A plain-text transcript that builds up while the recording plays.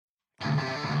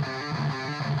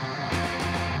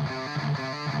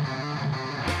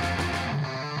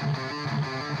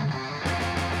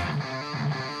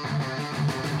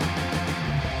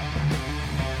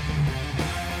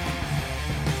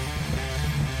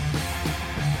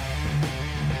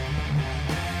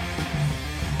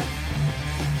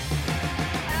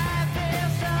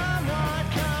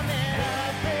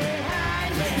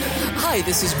Hi,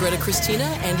 this is Greta Christina,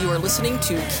 and you are listening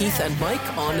to Keith and Mike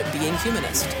on Being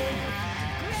Humanist.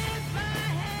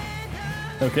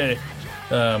 Okay,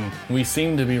 we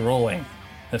seem to be rolling.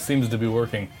 It seems to be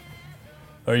working.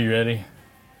 Are you ready?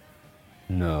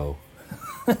 No.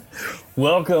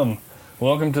 Welcome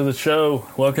to the show.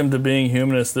 Welcome to Being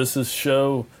Humanist. This is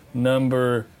show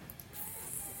number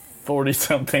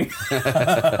 40-something.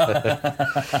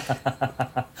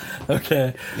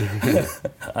 Okay.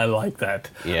 I like that.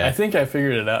 Yeah. I think I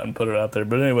figured it out and put it out there.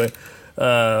 But anyway,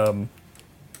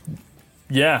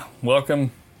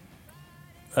 welcome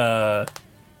to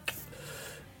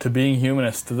Being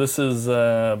Humanist. This is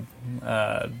show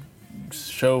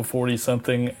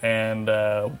 40-something, and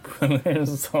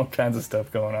there's all kinds of stuff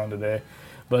going on today.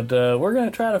 But we're going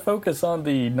to try to focus on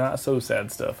the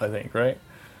not-so-sad stuff, I think, right?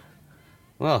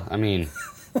 Well, I mean,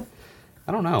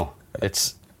 I don't know.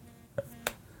 It's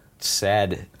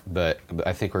sad, but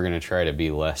I think we're going to try to be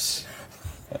less.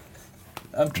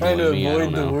 I'm trying to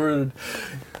avoid the word.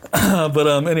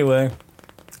 But anyway,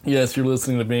 yes, you're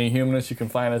listening to Being Humanist. You can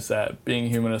find us at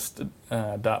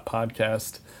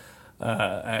beinghumanist.podcast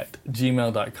at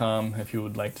gmail.com if you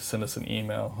would like to send us an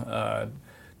email.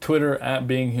 Twitter at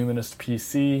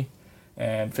beinghumanistpc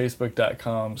and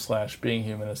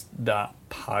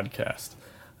facebook.com/beinghumanist.podcast.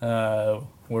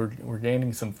 We're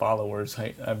gaining some followers.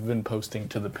 I've been posting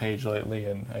to the page lately,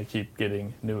 and I keep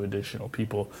getting new additional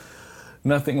people.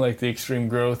 Nothing like the extreme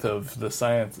growth of the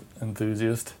science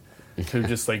enthusiast who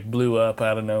just like blew up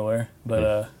out of nowhere.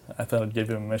 But I thought I'd give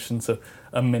him a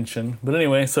mention. But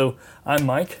anyway, so I'm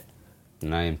Mike.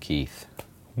 And I am Keith.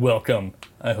 Welcome.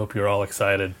 I hope you're all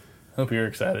excited. Hope you're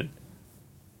excited.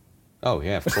 Oh,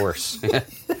 yeah, of course.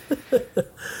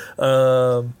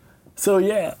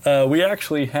 We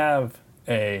actually have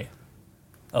a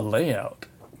layout.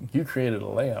 You created a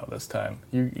layout this time.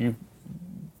 You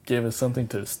gave us something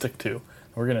to stick to.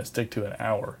 We're going to stick to an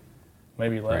hour,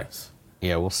 maybe less. Right.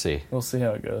 Yeah, we'll see. We'll see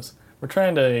how it goes. We're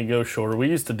trying to go shorter. We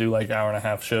used to do like hour and a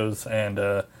half shows, and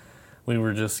we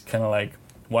were just kind of like,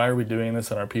 why are we doing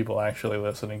this, and are people actually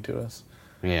listening to us?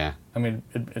 Yeah. I mean,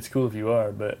 it's cool if you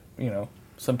are, but,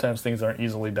 sometimes things aren't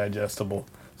easily digestible.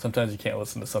 Sometimes you can't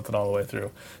listen to something all the way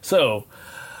through. So,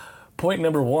 point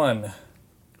number one,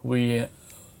 we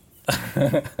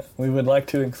would like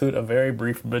to include a very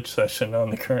brief bitch session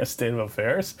on the current state of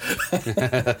affairs.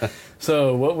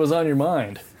 So, what was on your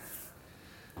mind?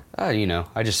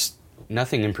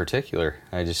 Nothing in particular.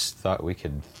 I just thought we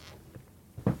could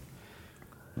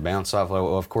bounce off.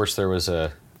 Well, of course, there was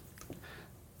a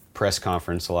press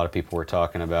conference a lot of people were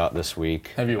talking about this week.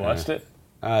 Have you watched it?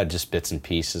 Just bits and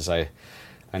pieces. I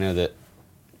know that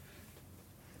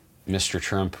Mr.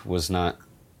 Trump was not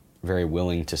very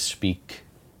willing to speak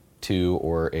to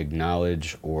or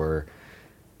acknowledge or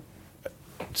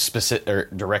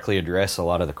directly address a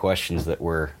lot of the questions that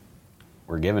were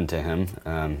given to him.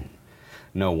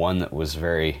 No one that was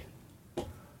very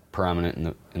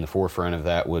prominent in the forefront of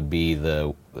that would be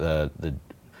the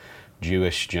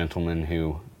Jewish gentleman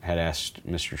who had asked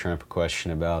Mr. Trump a question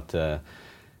about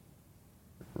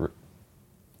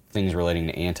things relating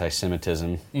to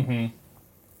anti-Semitism. Mm-hmm.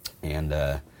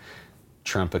 And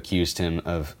Trump accused him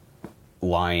of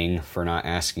lying for not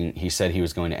asking. He said he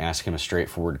was going to ask him a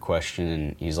straightforward question,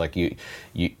 and he's like, you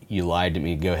lied to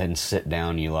me. Go ahead and sit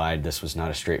down. You lied. This was not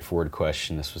a straightforward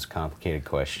question. This was a complicated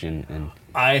question. And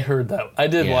I heard that. I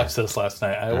did watch this last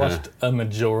night. I watched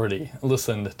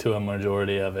listened to a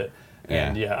majority of it.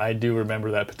 And I do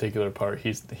remember that particular part.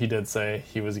 He did say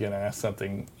he was going to ask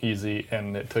something easy,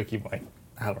 and it took him like,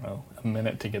 I don't know, a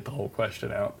minute to get the whole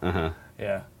question out. Uh-huh.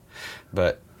 Yeah.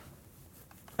 But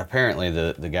apparently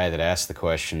the guy that asked the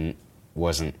question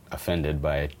wasn't offended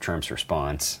by Trump's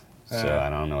response. So I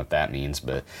don't know what that means,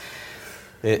 but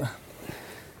it...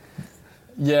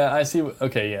 Yeah, I see.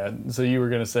 Okay, yeah. So you were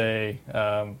going to say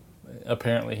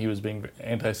apparently he was being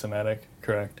anti-Semitic,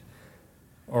 correct?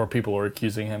 Or people were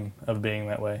accusing him of being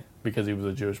that way because he was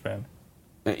a Jewish man?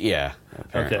 Yeah,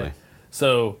 apparently. Okay.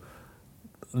 So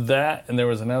that, and there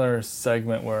was another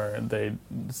segment where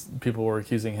people were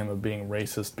accusing him of being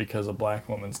racist because a black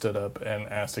woman stood up and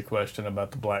asked a question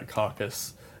about the Black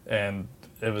Caucus, and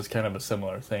it was kind of a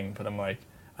similar thing. But I'm like,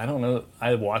 I don't know.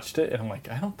 I watched it, and I'm like,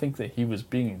 I don't think that he was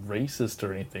being racist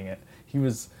or anything.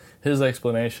 His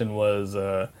explanation was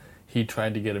he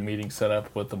tried to get a meeting set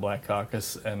up with the Black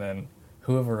Caucus, and then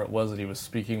whoever it was that he was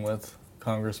speaking with,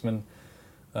 Congressman,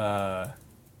 was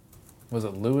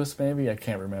it Lewis maybe? I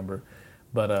can't remember.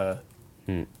 But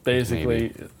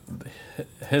basically,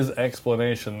 his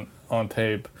explanation on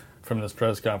tape from this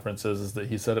press conference is that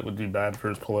he said it would be bad for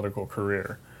his political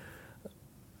career.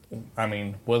 I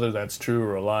mean, whether that's true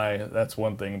or a lie, that's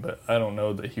one thing, but I don't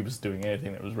know that he was doing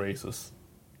anything that was racist.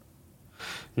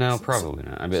 No, probably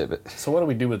not. So what do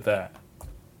we do with that?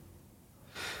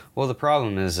 Well, the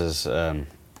problem is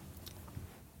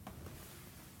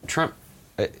Trump.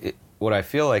 What I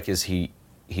feel like is he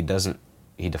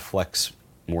deflects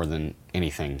more than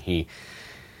anything.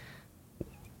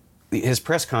 His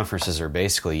press conferences are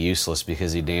basically useless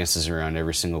because he dances around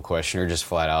every single question or just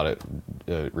flat out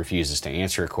refuses to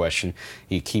answer a question.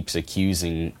 He keeps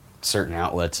accusing certain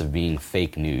outlets of being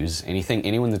fake news.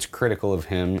 Anyone that's critical of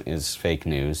him is fake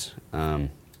news.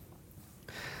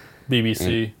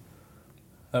 BBC,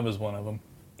 that was one of them.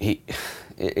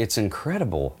 It's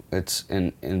incredible.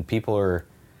 And people are,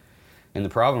 and the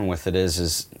problem with it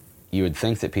is you would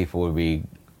think that people would be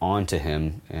on to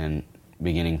him and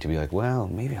beginning to be like, well,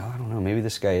 maybe, I don't know, maybe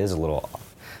this guy is a little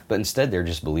off. But instead they're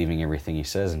just believing everything he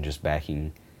says and just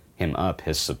backing him up.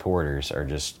 His supporters are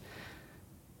just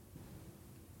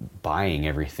buying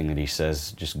everything that he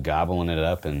says, just gobbling it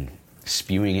up and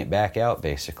spewing it back out,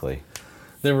 basically.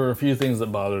 There were a few things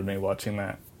that bothered me watching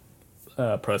that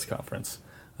press conference.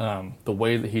 The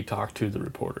way that he talked to the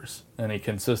reporters, and he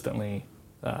consistently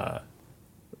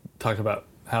talked about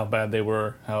how bad they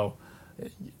were, how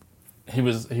he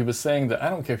was saying that I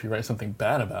don't care if you write something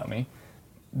bad about me,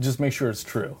 just make sure it's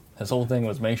true. His whole thing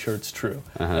was make sure it's true.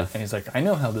 Uh-huh. And he's like, I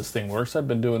know how this thing works. I've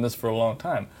been doing this for a long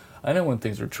time. I know when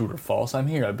things are true or false. I'm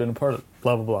here. I've been a part of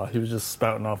blah, blah, blah. He was just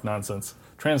spouting off nonsense.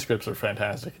 Transcripts are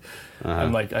fantastic.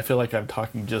 Uh-huh. I feel like I'm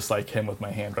talking just like him with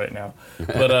my hand right now.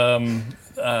 But,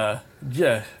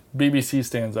 yeah, BBC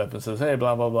stands up and says, hey,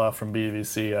 blah, blah, blah from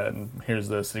BBC, and here's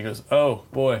this. And he goes, oh,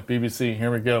 boy, BBC,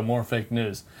 here we go, more fake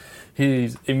news.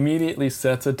 He immediately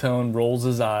sets a tone, rolls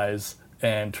his eyes,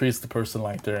 and treats the person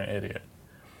like they're an idiot.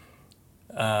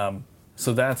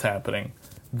 So that's happening.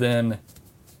 Then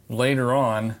later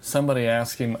on, somebody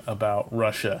asked him about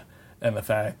Russia and the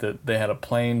fact that they had a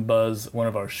plane buzz one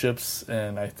of our ships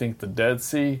in, I think, the Dead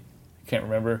Sea. I can't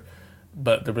remember.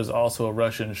 But there was also a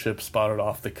Russian ship spotted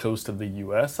off the coast of the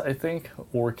U.S., I think,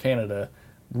 or Canada,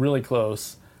 really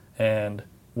close. And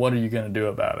what are you going to do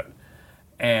about it?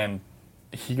 And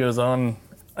he goes on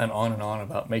and on and on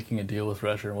about making a deal with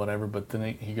Russia and whatever, but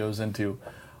then he goes into,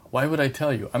 why would I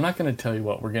tell you? I'm not going to tell you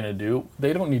what we're going to do.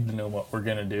 They don't need to know what we're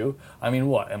going to do. I mean,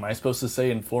 what? Am I supposed to say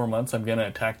in 4 months I'm going to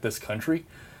attack this country?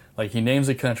 Like, he names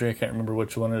a country, I can't remember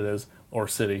which one it is, or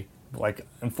city. Like,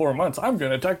 in 4 months, I'm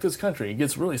going to attack this country. He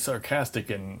gets really sarcastic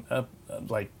and,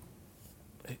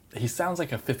 he sounds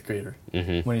like a fifth grader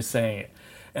when he's saying it.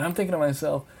 And I'm thinking to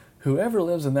myself, whoever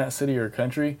lives in that city or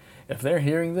country, if they're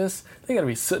hearing this, they got to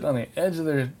be sitting on the edge of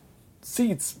their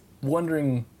seats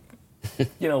wondering,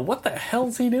 what the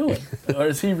hell's he doing? Or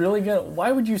is he really going to...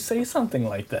 Why would you say something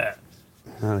like that?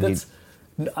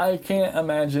 I can't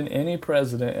imagine any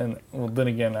president, and, well, then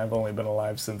again, I've only been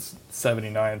alive since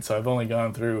 79, so I've only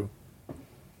gone through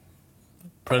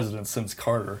presidents since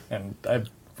Carter, and I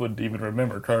wouldn't even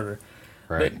remember Carter.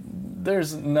 Right.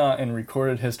 There's not in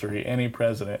recorded history any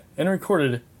president,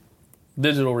 in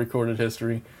digital recorded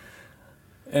history,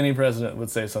 any president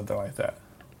would say something like that.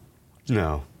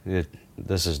 No,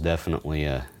 this is definitely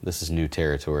this is new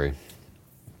territory.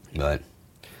 But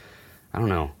I don't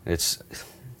know. I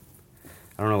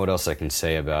don't know what else I can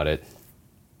say about it.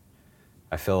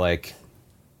 I feel like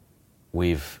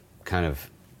we've kind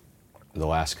of, the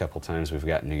last couple times we've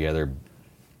gotten together,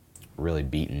 really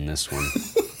beaten this one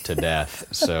to death.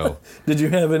 So, did you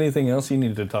have anything else you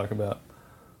needed to talk about?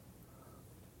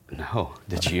 No.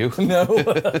 Did you? No.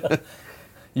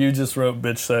 You just wrote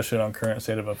bitch session on current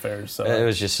state of affairs. So it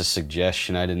was just a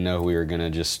suggestion. I didn't know we were going to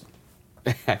just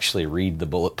actually read the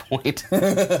bullet point.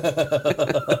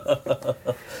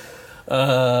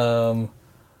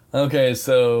 Okay,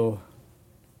 so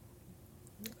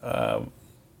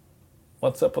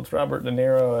what's up with Robert De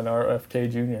Niro and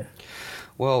RFK Jr.?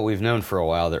 Well, we've known for a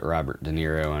while that Robert De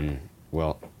Niro and,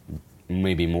 well,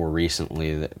 maybe more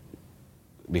recently that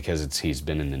because he's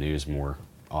been in the news more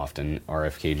often,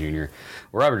 RFK Jr.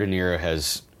 Robert De Niro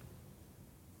has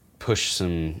pushed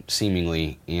some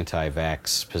seemingly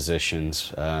anti-vax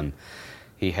positions.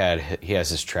 He has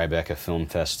his Tribeca Film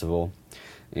Festival,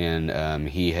 and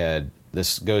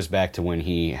this goes back to when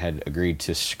he had agreed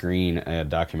to screen a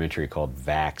documentary called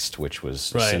Vaxxed, which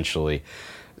was essentially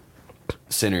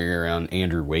centering around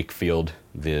Andrew Wakefield,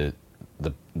 the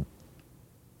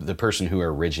person who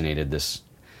originated this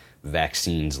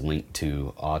vaccines linked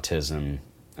to autism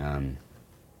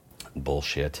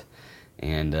bullshit.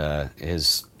 And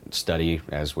his study,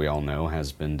 as we all know,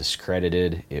 has been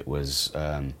discredited. It was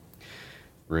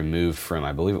removed from,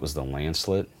 I believe it was the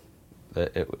Lancet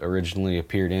that it originally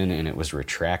appeared in, and it was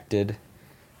retracted.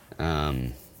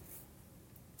 Anyway,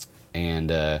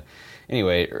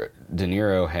 De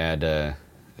Niro had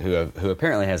who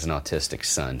apparently has an autistic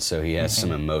son, so he has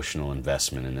some emotional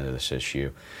investment into this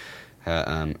issue.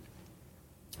 De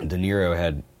Niro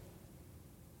had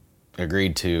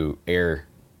agreed to air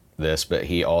this, but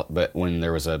when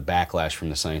there was a backlash from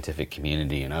the scientific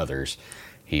community and others,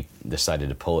 he decided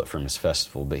to pull it from his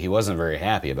festival. But he wasn't very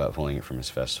happy about pulling it from his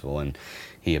festival, and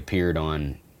he appeared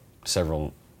on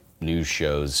several news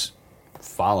shows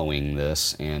following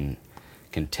this and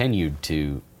continued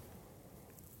to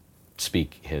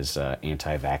speak his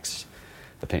anti-vax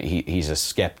opinion. He's a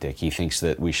skeptic. He thinks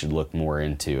that we should look more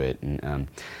into it. And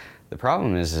the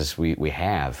problem is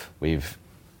we've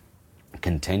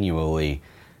continually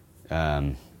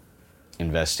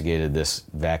investigated this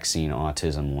vaccine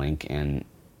autism link and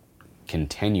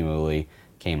continually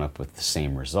came up with the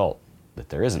same result, that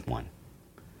there isn't one.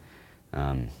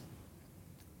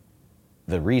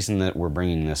 The reason that we're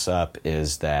bringing this up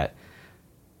is that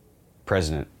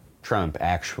President Trump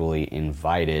actually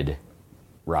invited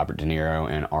Robert De Niro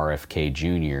and RFK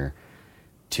Jr.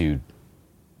 to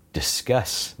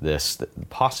discuss this, the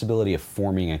possibility of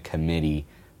forming a committee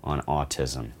on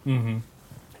autism. Mm-hmm.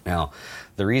 Now,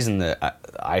 the reason that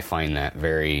I find that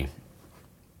very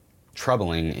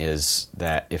troubling is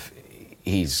that if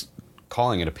he's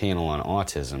calling it a panel on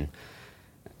autism,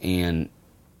 and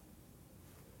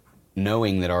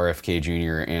knowing that RFK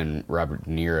Jr. and Robert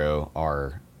De Niro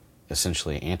are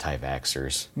essentially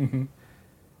anti-vaxxers,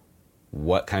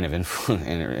 what kind of influence?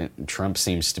 And Trump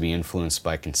seems to be influenced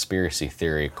by conspiracy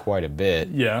theory quite a bit.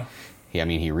 Yeah.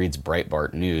 He reads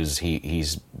Breitbart News.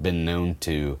 He's been known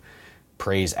to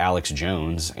praise Alex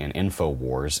Jones and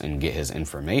InfoWars and get his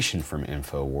information from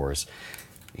InfoWars.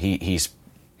 He's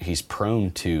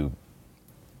prone to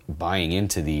buying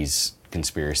into these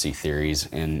conspiracy theories,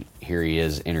 and here he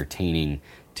is entertaining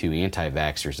two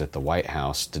anti-vaxxers at the White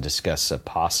House to discuss a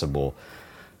possible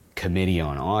committee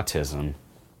on autism.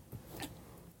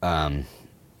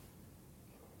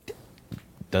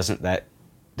 Doesn't that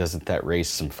raise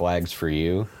some flags for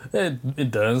you?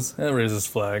 It does. It raises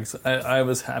flags. I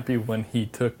was happy when he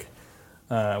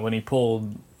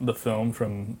pulled the film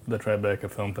from the Tribeca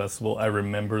Film Festival. I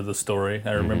remember the story.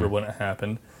 I remember when it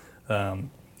happened.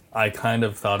 I kind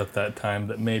of thought at that time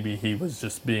that maybe he was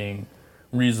just being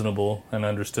reasonable and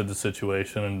understood the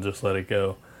situation and just let it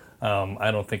go.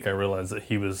 I don't think I realized that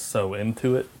he was so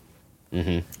into it.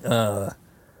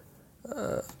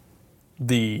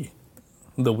 The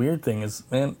weird thing is,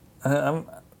 man, I'm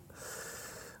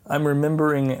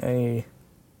remembering a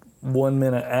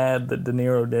 1-minute ad that De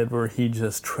Niro did where he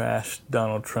just trashed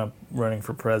Donald Trump running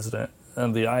for president.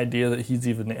 And the idea that he's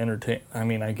even entertain,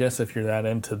 I guess if you're that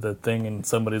into the thing and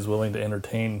somebody's willing to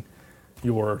entertain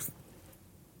your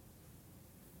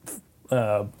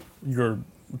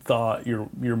thought, your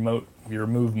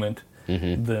movement,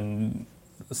 then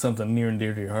something near and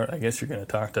dear to your heart, I guess you're going to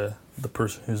talk to the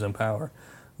person who's in power.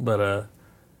 But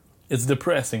it's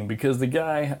depressing because the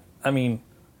guy, I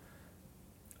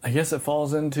guess it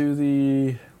falls into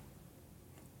the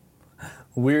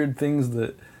weird things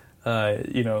that,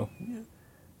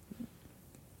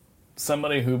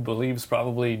 somebody who believes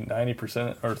probably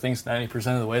 90% or thinks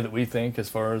 90% of the way that we think as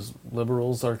far as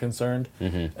liberals are concerned,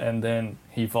 and then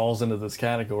he falls into this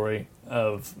category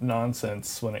of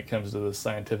nonsense when it comes to the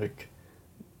scientific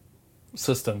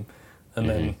system. And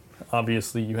then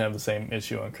obviously you have the same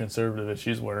issue on conservative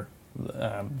issues where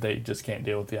they just can't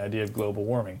deal with the idea of global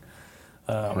warming.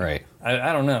 Right.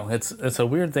 I don't know. It's a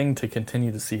weird thing to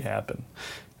continue to see happen.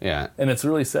 Yeah. And it's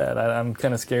really sad. I'm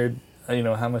kind of scared,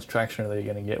 how much traction are they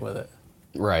going to get with it?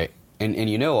 Right.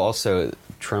 And also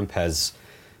Trump has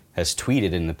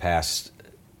tweeted in the past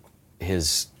he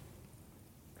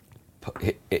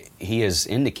has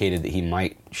indicated that he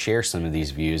might share some of these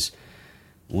views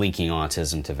linking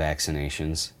autism to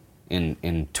vaccinations in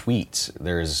tweets.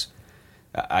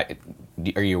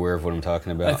 Are you aware of what I'm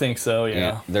talking about? I think so,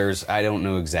 yeah. I don't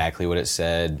know exactly what it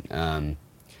said.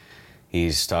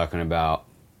 He's talking about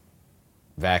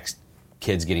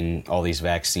kids getting all these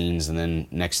vaccines, and then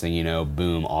next thing you know,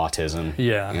 boom, autism.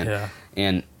 Yeah.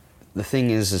 And the thing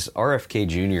is RFK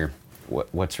Jr.,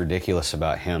 what's ridiculous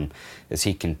about him is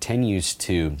he continues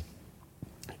to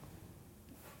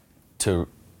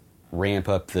ramp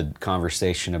up the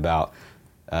conversation about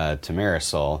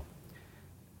Tamarisol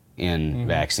in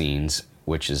vaccines,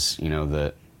 which is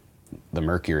the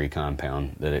mercury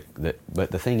compound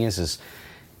but the thing is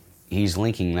he's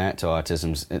linking that to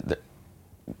autism.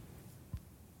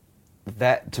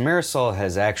 That Tamarisol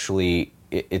has actually,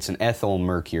 it's an ethyl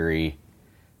mercury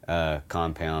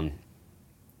compound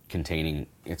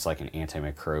it's like an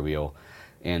antimicrobial,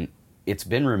 and it's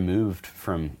been removed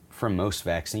from most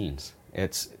vaccines.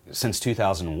 It's since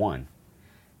 2001,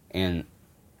 and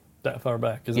that far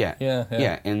back, is yeah, it?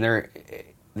 Yeah. And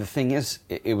the thing is,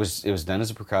 it was done as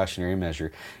a precautionary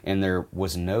measure, and there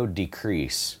was no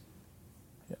decrease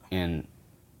in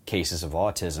cases of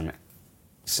autism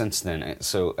since then.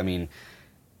 So I mean,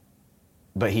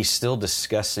 but he's still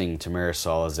discussing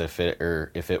Thimerosal as if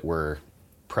it were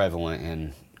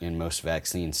prevalent in most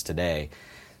vaccines today.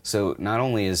 So not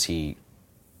only is he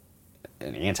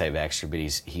an anti-vaxxer, but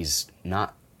he's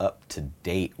not up to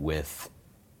date with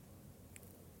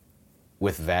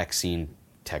vaccine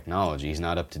technology. He's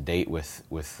not up to date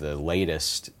with the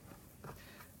latest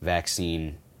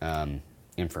vaccine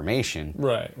information.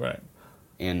 Right.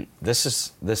 And this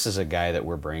is a guy that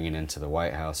we're bringing into the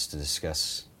White House to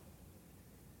discuss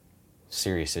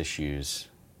serious issues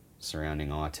surrounding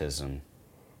autism.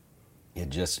 It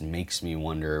just makes me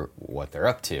wonder what they're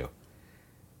up to.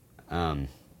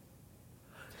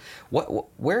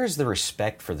 Where is the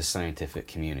respect for the scientific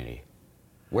community?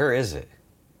 Where is it?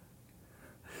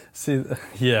 See,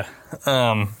 yeah.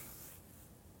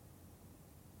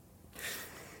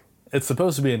 It's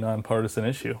supposed to be a nonpartisan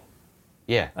issue.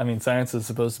 Yeah. I mean, science is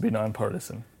supposed to be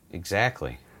nonpartisan.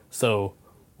 Exactly. So,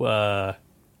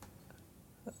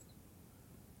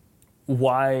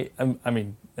 why? I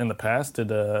mean, in the past,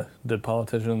 did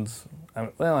politicians? I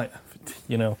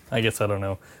guess I don't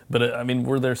know. But I mean,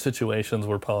 were there situations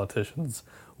where politicians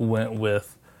went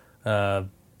with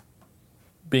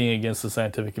being against the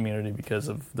scientific community because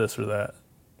of this or that,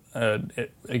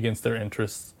 against their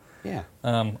interests? Yeah.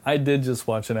 I did just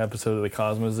watch an episode of The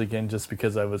Cosmos again, just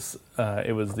because it was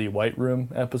the White Room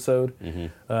episode,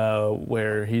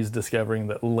 where he's discovering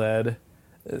that lead.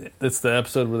 It's the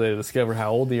episode where they discover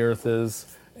how old the Earth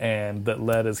is and that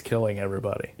lead is killing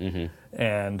everybody.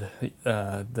 And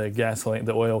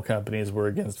the oil companies were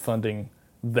against funding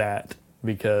that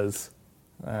because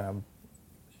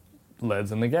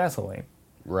lead's in the gasoline.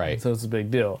 Right. So it's a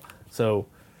big deal. So,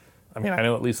 I mean, I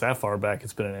know at least that far back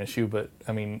it's been an issue, but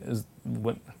I mean,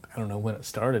 I don't know when it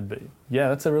started, but yeah,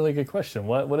 that's a really good question.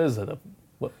 What is it?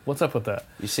 What's up with that?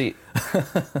 You see,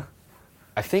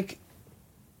 I think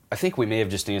we may have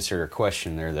just answered our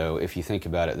question there, though. If you think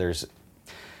about it,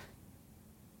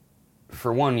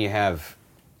 for one, you have,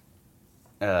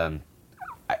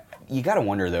 you got to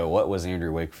wonder though, what was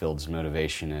Andrew Wakefield's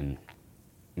motivation? And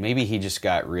maybe he just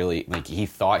got really, like, he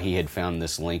thought he had found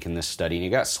this link in this study, and he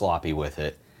got sloppy with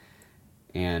it.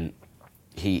 And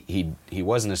he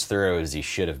wasn't as thorough as he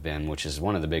should have been, which is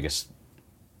one of the biggest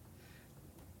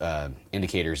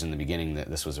indicators in the beginning that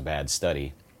this was a bad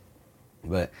study.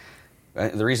 But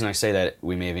the reason I say that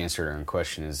we may have answered our own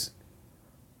question is,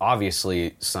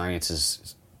 obviously science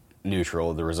is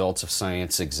neutral. The results of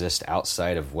science exist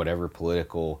outside of whatever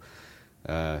political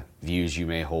views you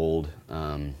may hold.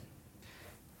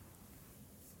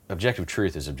 Objective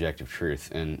truth is objective truth,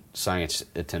 and science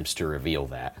attempts to reveal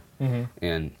that.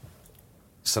 And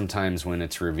sometimes when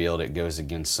it's revealed, it goes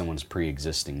against someone's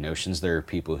pre-existing notions. There are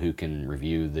people who can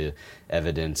review the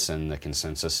evidence and the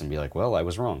consensus and be like, well, I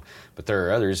was wrong. But there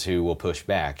are others who will push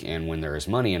back, and when there is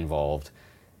money involved,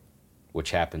 which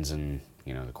happens in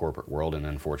the corporate world, and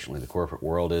unfortunately the corporate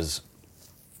world is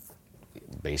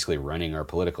basically running our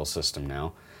political system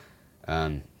now.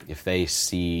 If they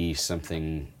see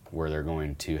something where they're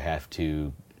going to have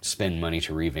to spend money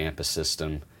to revamp a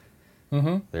system,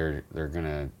 they're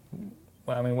gonna.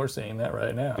 Well, I mean, we're seeing that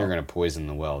right now. They're gonna poison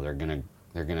the well. They're gonna,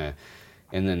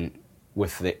 and then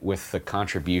with the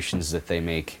contributions that they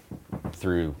make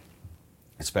through,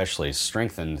 especially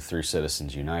strengthened through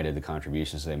Citizens United, the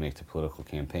contributions they make to political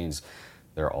campaigns,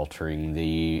 they're altering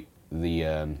the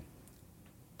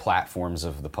platforms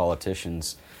of the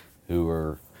politicians who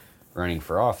are running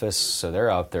for office. So they're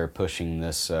out there pushing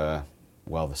this. The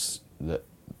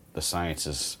science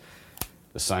is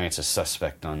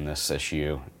suspect on this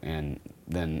issue, and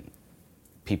then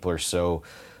people are so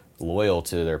loyal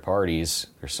to their parties.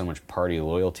 There's so much party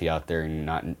loyalty out there, and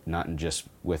not just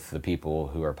with the people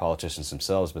who are politicians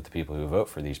themselves, but the people who vote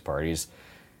for these parties.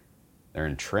 They're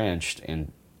entrenched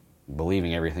in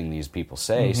believing everything these people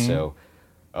say. So,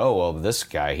 oh well, this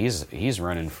guy, he's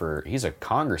running for, he's a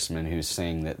congressman who's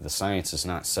saying that the science is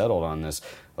not settled on this,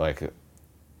 like,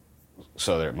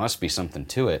 so there must be something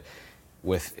to it.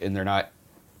 And they're not.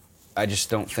 I just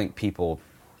don't think people.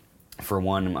 For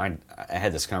one, I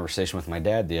had this conversation with my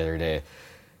dad the other day.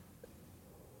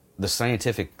 The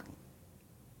scientific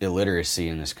illiteracy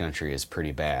in this country is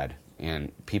pretty bad,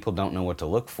 and people don't know what to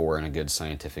look for in a good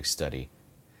scientific study.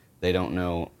 They don't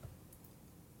know.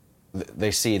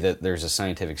 They see that there's a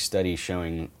scientific study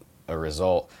showing a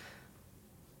result,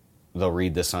 they'll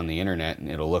read this on the internet and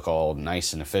it'll look all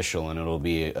nice and official, and it'll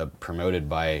be promoted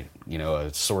by, you know,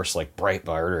 a source like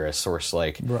Breitbart, or a source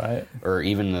like, right, or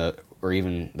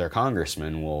even their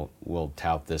congressman will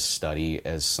tout this study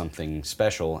as something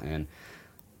special. And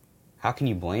how can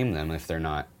you blame them if they're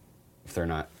not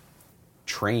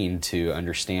trained to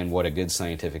understand what a good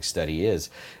scientific study is,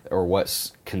 or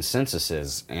what consensus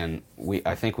is? And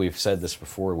I think we've said this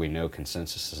before. We know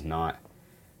consensus is not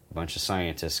a bunch of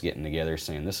scientists getting together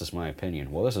saying, this is my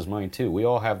opinion. Well, this is mine too. We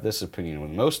all have this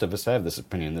opinion. Most of us have this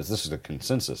opinion. This is a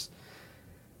consensus.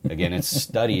 Again, it's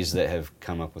studies that have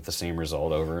come up with the same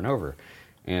result over and over.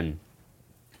 And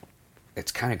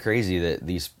it's kind of crazy that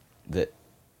these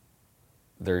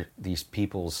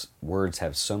people's words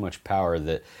have so much power,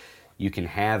 that you can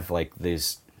have like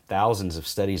these thousands of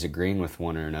studies agreeing with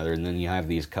one another, and then you have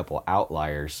these couple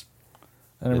outliers.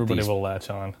 And everybody will latch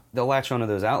on. They'll latch onto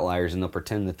those outliers, and they'll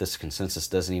pretend that this consensus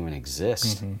doesn't even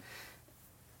exist. Mm-hmm.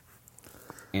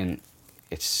 And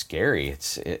it's scary.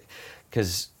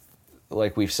 Because,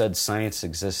 like we've said, science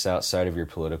exists outside of your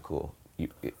political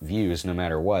views, no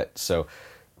matter what. So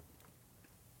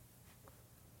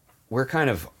we're kind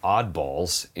of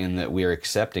oddballs in that we are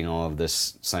accepting all of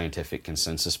this scientific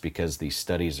consensus because these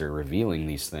studies are revealing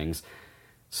these things.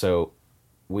 So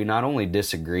we not only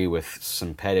disagree with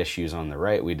some pet issues on the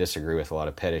right, we disagree with a lot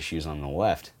of pet issues on the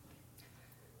left.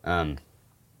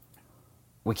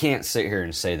 We can't sit here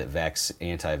and say that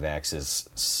anti-vax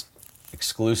is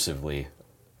exclusively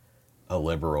a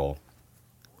liberal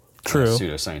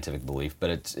pseudoscientific belief, but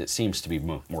it seems to be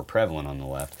more prevalent on the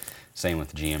left. Same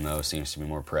with GMO, seems to be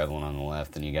more prevalent on the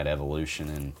left, and you got evolution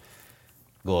and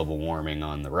global warming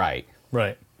on the right.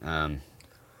 Right.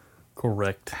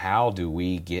 Correct. How do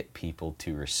we get people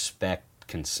to respect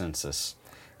consensus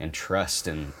and trust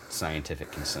in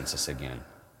scientific consensus again?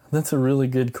 That's a really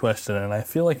good question, and I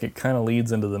feel like it kind of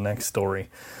leads into the next story.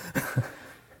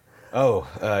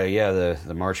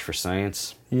 The March for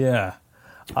Science. Yeah.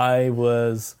 I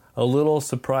was a little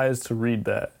surprised to read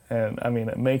that. And, I mean,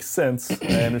 it makes sense.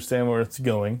 I understand where it's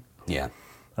going. Yeah.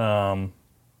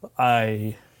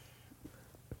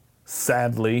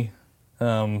 Sadly,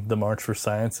 the March for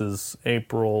Science is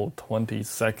April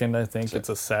 22nd, I think. It's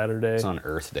a Saturday. It's on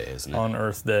Earth Day, isn't it? On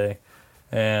Earth Day.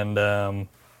 And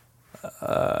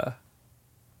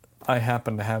I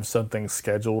happen to have something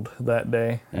scheduled that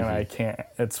day, and I can't.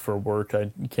 It's for work.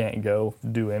 I can't go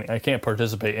do any. I can't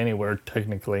participate anywhere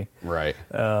technically. Right.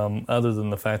 Other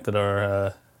than the fact that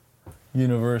our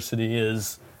university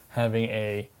is having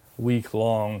a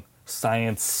week-long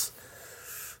science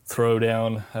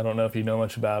throwdown. I don't know if you know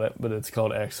much about it, but it's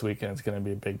called X Week, and it's going to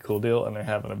be a big cool deal. And they're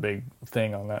having a big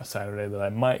thing on that Saturday that I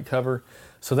might cover.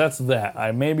 So that's that.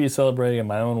 I may be celebrating in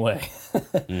my own way.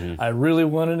 I really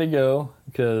wanted to go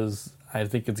because I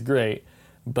think it's great.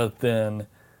 But then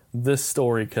this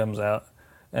story comes out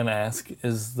and asks,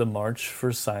 is the March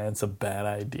for Science a bad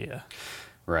idea?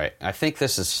 Right. I think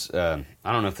this is, I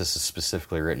don't know if this is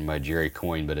specifically written by Jerry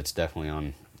Coyne, but it's definitely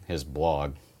on his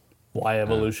blog. Why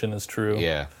Evolution is True.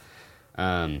 Yeah.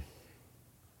 But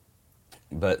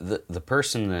the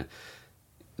person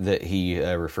that he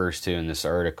refers to in this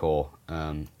article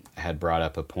had brought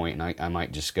up a point, and I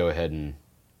might just go ahead and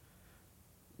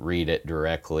read it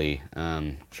directly.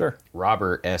 Sure.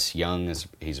 Robert S. Young,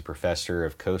 he's a professor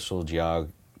of coastal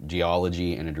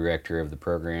geology and a director of the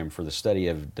program for the study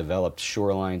of developed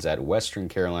shorelines at Western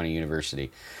Carolina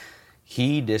University.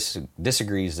 He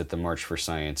disagrees that the March for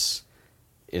Science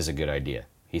is a good idea.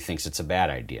 He thinks it's a bad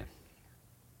idea.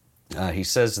 He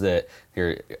says that,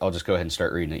 here, I'll just go ahead and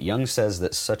start reading it. Young says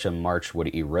that such a march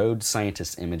would erode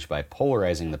scientists' image by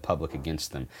polarizing the public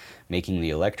against them, making the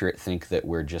electorate think that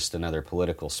we're just another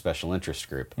political special interest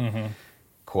group.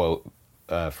 Quote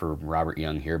for Robert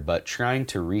Young here, but trying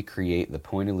to recreate the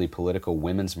pointedly political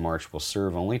Women's March will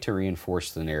serve only to reinforce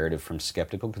the narrative from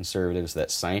skeptical conservatives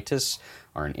that scientists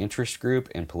are an interest group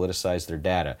and politicize their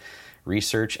data,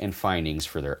 research, and findings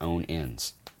for their own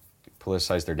ends.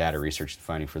 Politicize their data, research, and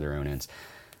finding for their own ends.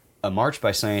 A march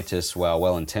by scientists, while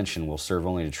well-intentioned, will serve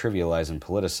only to trivialize and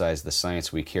politicize the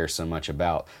science we care so much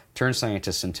about, turn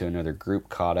scientists into another group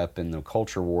caught up in the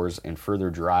culture wars, and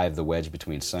further drive the wedge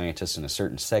between scientists and a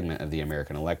certain segment of the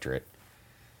American electorate.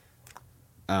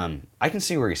 I can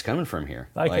see where he's coming from here.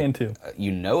 I can too.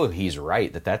 You know he's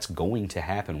right, that's going to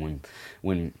happen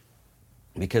when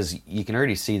because you can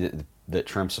already see that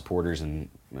Trump supporters and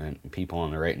people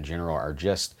on the right in general are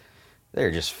they're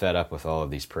just fed up with all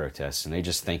of these protests, and they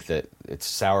just think that it's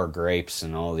sour grapes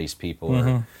and all of these people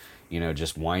are,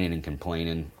 just whining and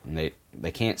complaining, and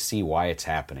they can't see why it's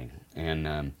happening.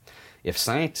 And if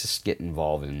scientists get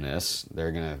involved in this,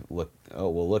 they're going to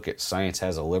look at science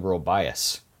has a liberal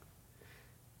bias.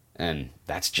 And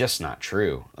that's just not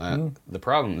true.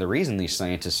 The reason these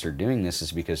scientists are doing this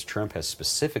is because Trump has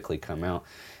specifically come out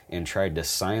and tried to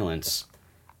silence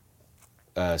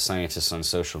scientists on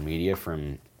social media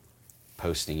from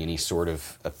posting any sort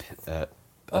of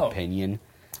opinion.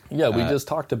 Yeah, we just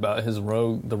talked about the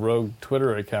rogue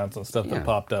Twitter accounts and stuff that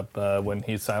popped up when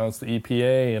he silenced the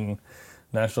EPA and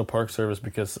National Park Service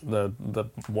because the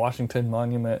Washington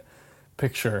Monument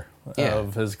picture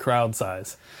of his crowd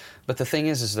size. But the thing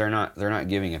is they're not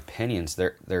giving opinions.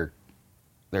 They're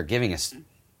giving us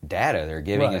data. They're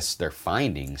giving us their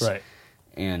findings. Right.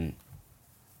 And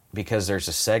because there's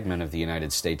a segment of the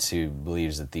United States who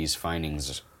believes that these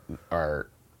findings are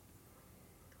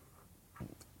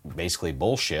basically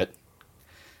bullshit.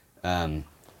 And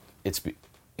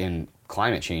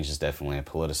climate change is definitely a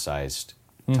politicized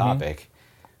topic.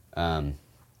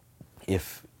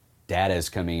 If data is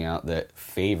coming out that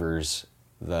favors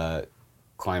the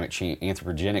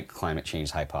anthropogenic climate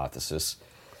change hypothesis,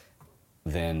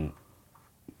 then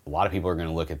a lot of people are going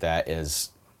to look at that as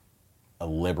a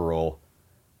liberal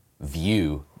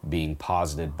view being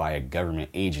posited by a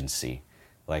government agency,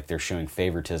 like they're showing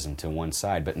favoritism to one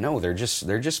side. But no, they're just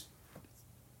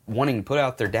wanting to put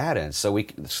out their data, so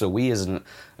we as an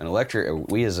electorate,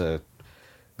 we as a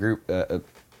group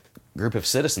of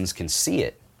citizens can see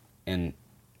it and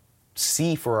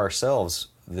see for ourselves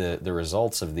the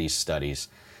results of these studies.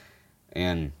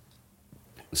 And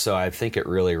so I think it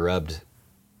really rubbed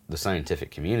the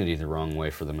scientific community the wrong way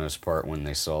for the most part when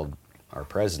they saw our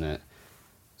president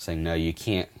saying, no, you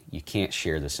can't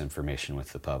share this information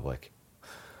with the public.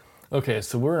 Okay,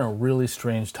 so we're in a really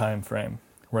strange time frame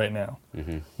right now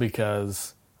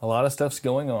because a lot of stuff's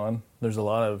going on. There's a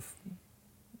lot of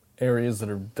areas that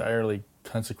are direly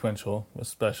consequential,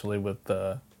 especially with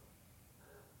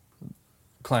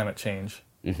climate change.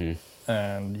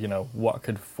 And, what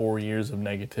could 4 years of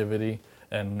negativity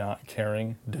and not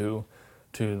caring do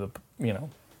to the,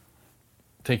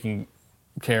 taking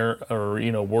care or,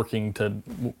 working to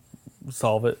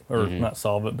solve it, or not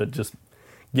solve it, but just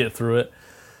get through it.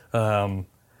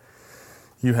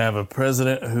 You have a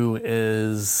president who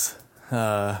is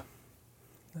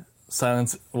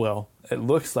silence. Well, it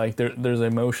looks like there's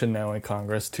a motion now in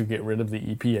Congress to get rid of the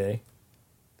EPA.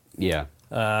 Yeah.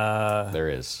 There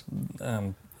is.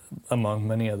 Among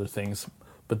many other things.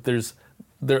 But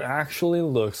there actually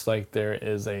looks like there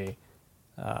is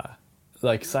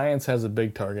science has a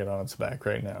big target on its back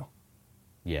right now.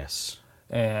 Yes.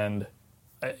 And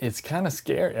it's kind of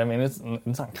scary. I mean, it's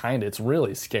not kind of, it's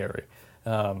really scary.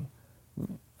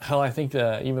 Hell, I think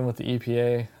even with the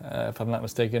EPA, if I'm not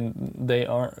mistaken,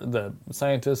 the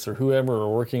scientists or whoever are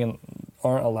working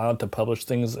aren't allowed to publish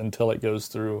things until it goes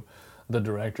through the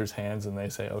director's hands and they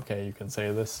say, okay, you can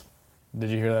say this. Did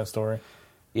you hear that story?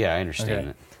 Yeah, I understand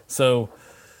it. So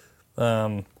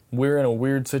we're in a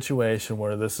weird situation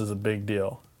where this is a big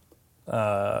deal.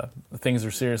 Things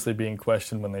are seriously being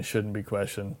questioned when they shouldn't be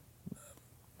questioned.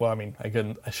 Well, I mean,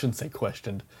 I shouldn't say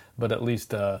questioned, but at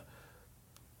least where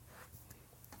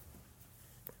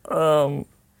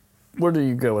do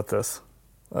you go with this?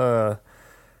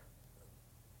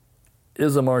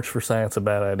 Is a March for Science a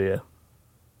bad idea?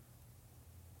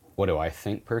 What do I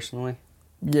think personally?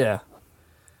 Yeah.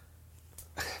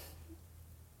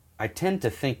 I tend to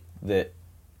think that...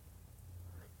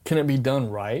 Can it be done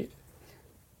right?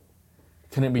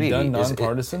 Can it be done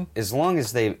nonpartisan? As long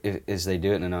as they do it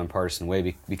in a nonpartisan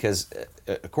way, because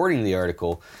according to the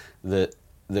article that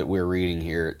we're reading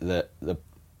here,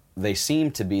 they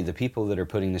seem to be, the people that are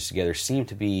putting this together seem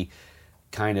to be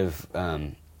kind of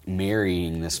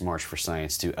marrying this March for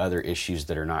Science to other issues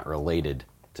that are not related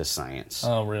to science.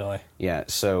 Oh, really? Yeah,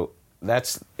 so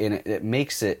it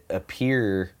makes it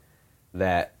appear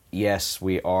that, yes,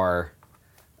 we are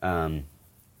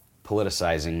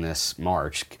politicizing this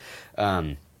march.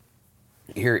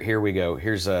 Here we go.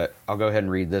 I'll go ahead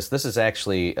and read this. This is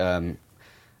actually a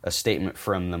statement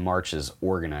from the march's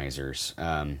organizers.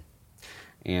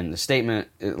 And the statement,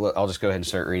 I'll just go ahead and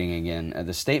start reading again.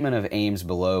 The statement of aims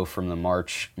below from the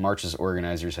march's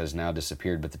organizers has now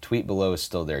disappeared, but the tweet below is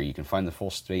still there. You can find the full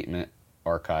statement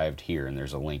archived here, and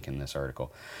there's a link in this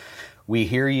article. We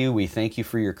hear you. We thank you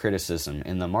for your criticism.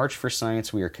 In the March for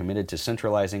Science, we are committed to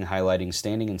centralizing, highlighting,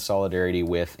 standing in solidarity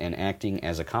with, and acting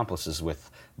as accomplices with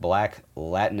Black,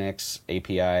 Latinx,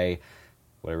 API,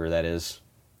 whatever that is.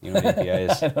 You know what API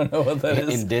is? I don't know what that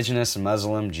is. Indigenous,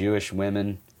 Muslim, Jewish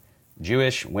women,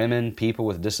 people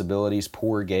with disabilities,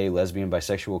 poor, gay, lesbian,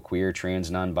 bisexual, queer,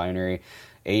 trans, non-binary,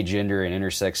 agender, and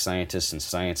intersex scientists and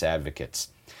science advocates.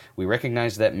 We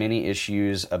recognize that many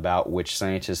issues about which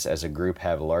scientists as a group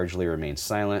have largely remained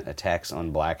silent, attacks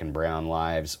on black and brown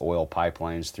lives, oil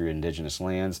pipelines through indigenous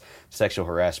lands, sexual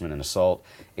harassment and assault,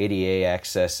 ADA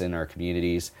access in our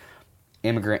communities,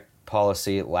 immigrant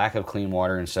policy, lack of clean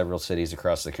water in several cities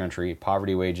across the country,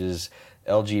 poverty wages,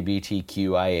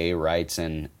 LGBTQIA rights,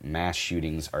 and mass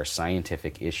shootings are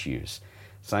scientific issues.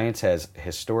 Science has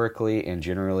historically and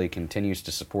generally continues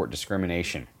to support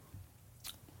discrimination.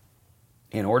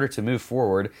 In order to move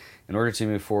forward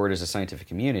as a scientific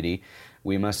community,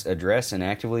 we must address and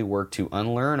actively work to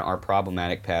unlearn our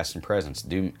problematic past and present,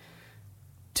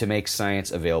 to make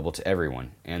science available to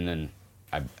everyone. And then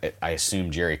I assume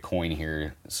Jerry Coyne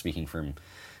here, speaking from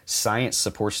science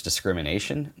supports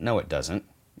discrimination. No, it doesn't.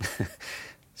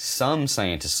 Some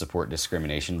scientists support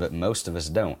discrimination, but most of us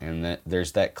don't. And that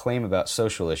there's that claim about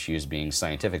social issues being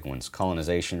scientific ones: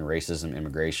 colonization, racism,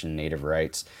 immigration, native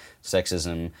rights,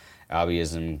 sexism,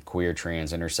 albinism, queer,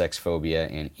 trans, intersex phobia,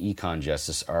 and econ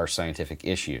justice are scientific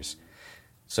issues.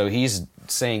 So he's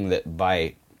saying that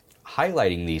by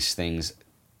highlighting these things,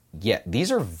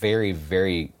 these are very,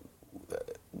 very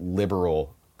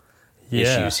liberal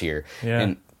issues here. Yeah.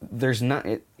 And there's not,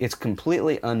 it's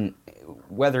completely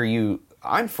whether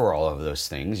I'm for all of those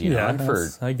things,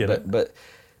 I get it. But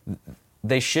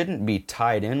they shouldn't be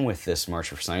tied in with this March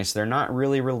for Science. They're not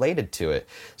really related to it.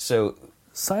 So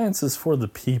science is for the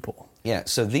people. Yeah.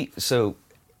 So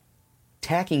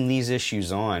tacking these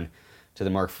issues on to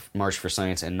the March for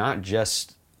Science, and not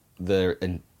just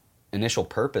the initial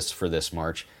purpose for this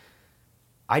march,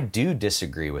 I do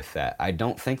disagree with that. I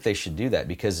don't think they should do that,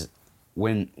 because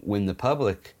when the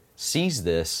public sees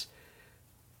this,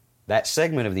 that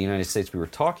segment of the United States we were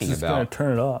talking about, it's going to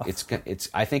turn it off.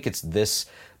 I think it's this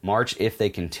march, if they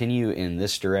continue in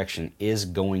this direction, is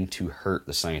going to hurt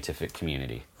the scientific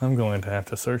community. I'm going to have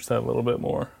to search that a little bit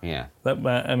more. Yeah.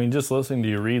 Just listening to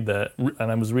you read that,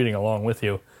 and I was reading along with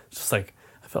you, it's just like,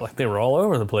 I felt like they were all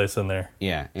over the place in there.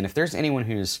 Yeah, and if there's anyone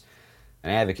who's an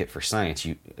advocate for science,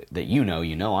 you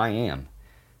know I am.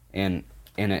 And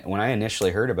when I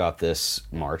initially heard about this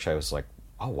march, I was like,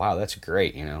 oh wow, that's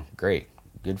great, great.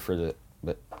 Good for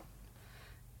but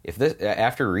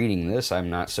after reading this,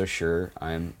 I'm not so sure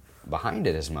I'm behind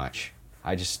it as much.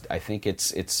 I think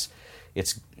it's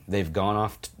they've gone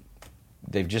off,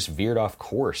 they've just veered off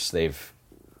course.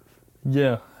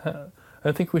 Yeah,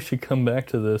 I think we should come back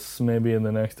to this maybe in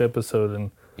the next episode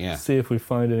and see if we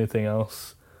find anything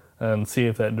else and see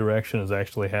if that direction is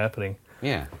actually happening.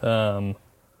 Yeah.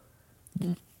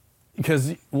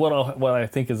 Because what I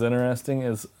think is interesting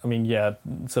is, they're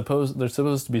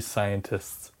supposed to be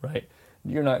scientists, right?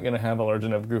 You're not going to have a large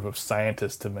enough group of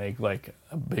scientists to make like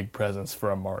a big presence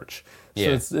for a march.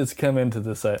 Yeah. So it's come into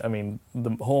this.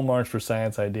 The whole March for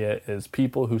Science idea is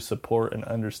people who support and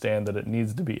understand that it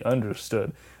needs to be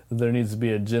understood. That there needs to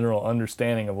be a general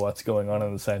understanding of what's going on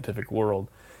in the scientific world.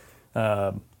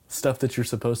 Stuff that you're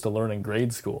supposed to learn in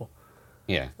grade school.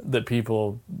 Yeah. That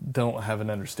people don't have an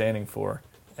understanding for.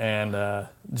 And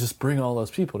just bring all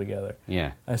those people together.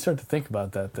 Yeah. I start to think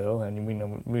about that, though, and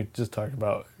we just talked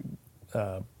about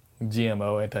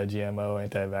GMO, anti-GMO,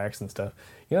 anti-vax and stuff.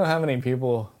 You know how many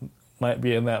people might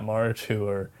be in that march who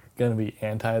are going to be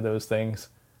anti those things?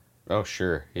 Oh,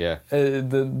 sure, yeah.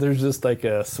 There's just like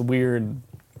a weird,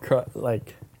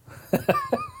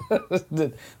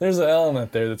 there's an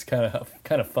element there that's kind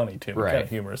of funny to me, right. Kind of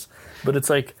humorous. But it's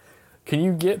like, can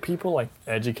you get people like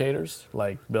educators,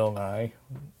 like Bill Nye,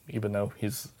 even though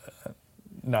he's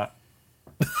not,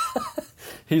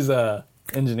 he's a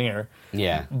engineer.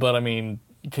 Yeah. But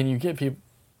can you get people?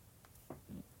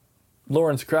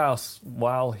 Lawrence Krauss,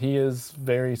 while he is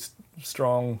very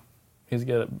strong, he's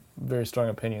got very strong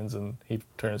opinions, and he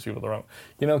turns people the wrong.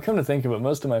 Come to think of it,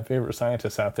 most of my favorite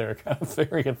scientists out there are kind of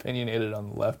very opinionated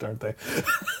on the left, aren't they?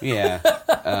 Yeah.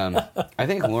 I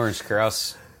think Lawrence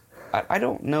Krauss, I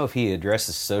don't know if he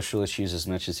addresses social issues as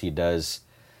much as he does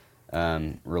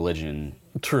religion.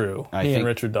 True. He and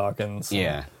Richard Dawkins.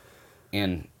 Yeah.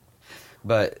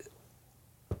 But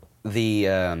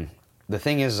the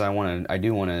thing is, I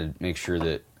do want to make sure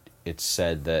that it's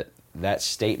said that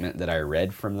statement that I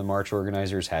read from the march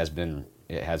organizers has been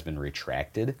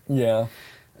retracted. Yeah.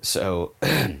 So,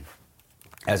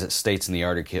 as it states in the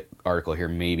article here,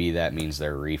 maybe that means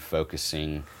they're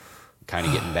refocusing, kind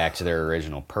of getting back to their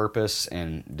original purpose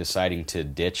and deciding to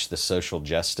ditch the social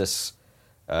justice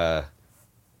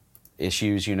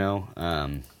issues,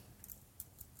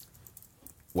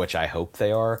 which I hope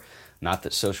they are. Not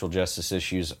that social justice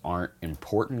issues aren't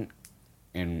important,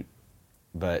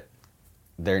 but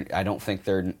I don't think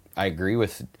they're. I agree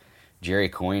with Jerry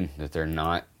Coyne that they're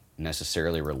not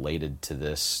necessarily related to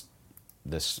this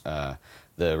this the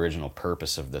original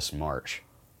purpose of this march.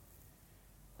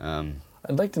 I'd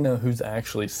like to know who's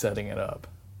actually setting it up.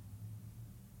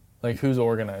 Like, who's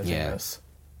organizing this?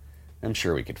 I'm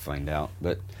sure we could find out,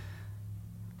 but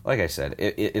like I said,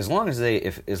 as long as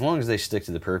they stick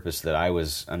to the purpose that I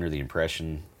was under the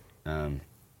impression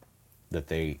that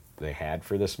they had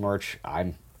for this march,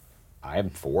 I'm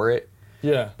for it.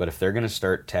 Yeah. But if they're going to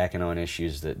start tacking on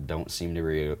issues that don't seem to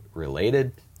be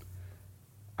related,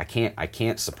 I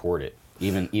can't support it.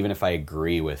 Even if I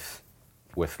agree with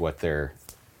what they're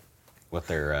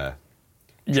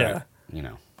yeah. You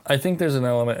know. I think there's an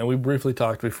element, and we briefly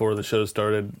talked before the show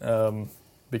started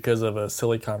because of a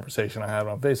silly conversation I had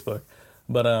on Facebook.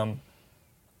 But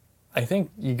I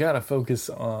think you got to focus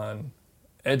on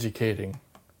educating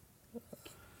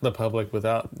the public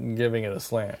without giving it a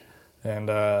slant. And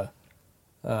there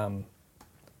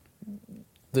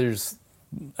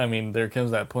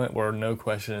comes that point where no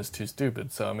question is too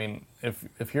stupid. So, I mean,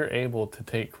 if you're able to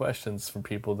take questions from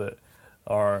people that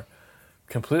are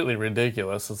completely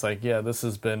ridiculous, it's like, yeah, this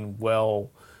has been well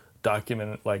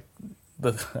documented. Like,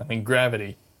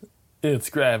 gravity. It's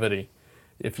gravity.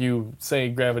 If you say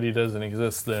gravity doesn't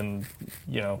exist, then,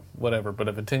 whatever. But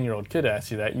if a 10-year-old kid asks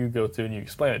you that, you go through and you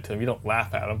explain it to him. You don't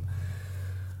laugh at him.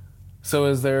 So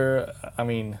is there,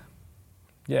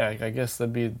 yeah, I guess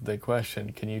that'd be the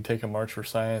question. Can you take a March for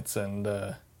Science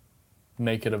and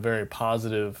make it a very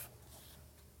positive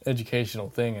educational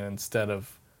thing, and instead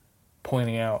of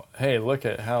pointing out, hey, look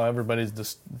at how everybody's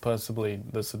this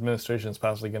administration is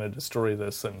possibly going to destroy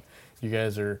this, and you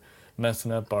guys are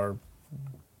messing up our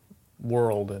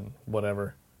world and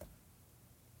whatever.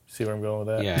 See where I'm going with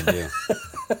that? Yeah, I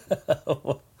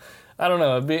do. I don't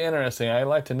know. It'd be interesting. I'd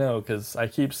like to know, because I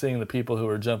keep seeing the people who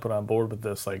are jumping on board with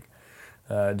this, like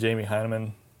Jamie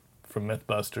Heineman from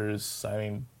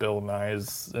Mythbusters. Bill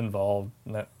Nye's involved.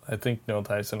 I think Neil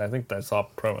Tyson. I think I saw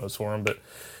promos for him. But,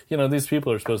 these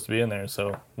people are supposed to be in there,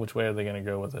 so which way are they going to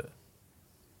go with it?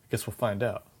 I guess we'll find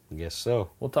out. I guess so.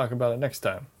 We'll talk about it next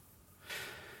time.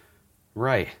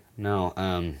 Right. No,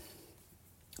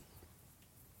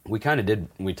 we kind of did.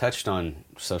 We touched on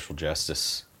social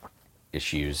justice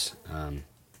issues,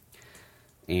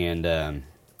 and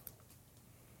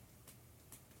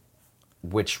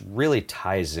which really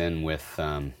ties in with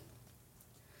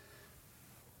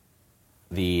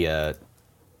the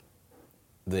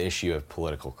issue of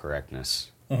political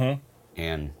correctness. Mm-hmm.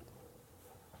 And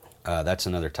that's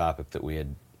another topic that we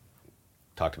had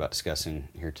talked about discussing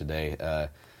here today.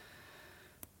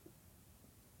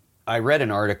 I read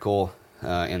an article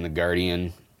in The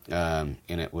Guardian, and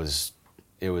it was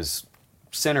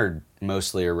centered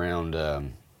mostly around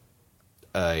an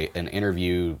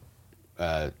interview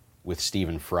with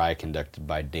Stephen Fry conducted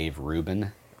by Dave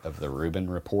Rubin of the Rubin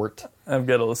Report. I've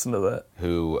got to listen to that.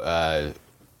 Who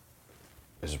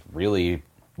has really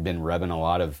been rubbing a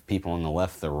lot of people on the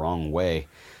left the wrong way.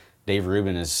 Dave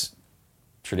Rubin is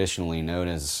traditionally known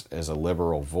as a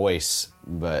liberal voice,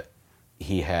 but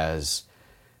he has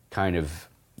kind of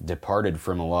departed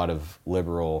from a lot of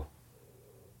liberal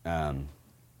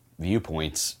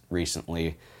viewpoints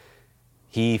recently.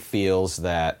 He feels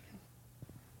that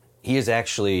he has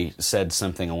actually said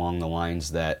something along the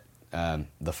lines that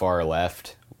the far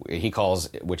left,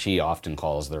 which he often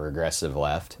calls the regressive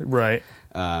left, right,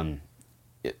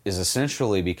 is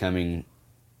essentially becoming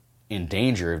in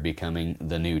danger of becoming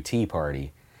the new Tea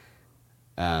Party.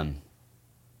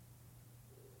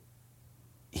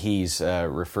 He's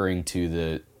referring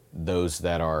to those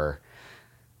that are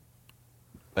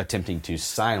attempting to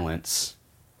silence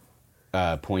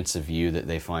points of view that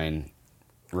they find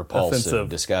repulsive, offensive,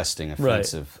 disgusting,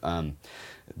 offensive. Right.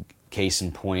 Case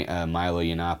in point, Milo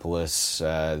Yiannopoulos,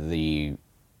 the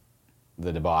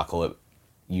debacle at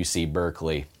UC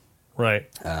Berkeley. Right.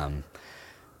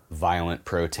 Violent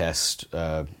protest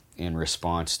in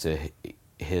response to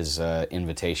his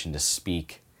invitation to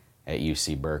speak at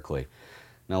UC Berkeley.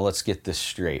 Now let's get this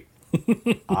straight.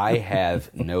 I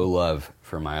have no love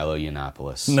for Milo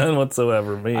Yiannopoulos. None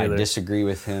whatsoever, me either. I disagree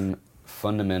with him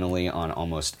fundamentally on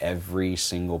almost every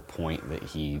single point that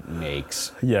he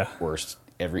makes. Yeah.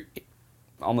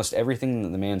 Almost everything that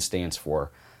the man stands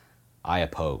for, I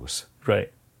oppose.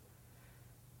 Right.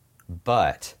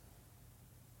 But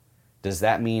does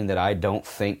that mean that I don't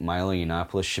think Milo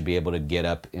Yiannopoulos should be able to get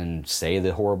up and say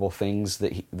the horrible things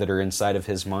that are inside of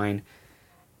his mind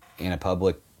in a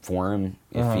public forum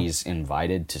if he's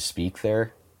invited to speak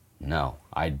there? No,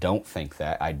 I don't think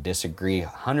that. I disagree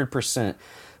 100%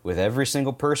 with every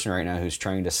single person right now who's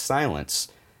trying to silence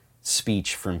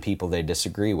speech from people they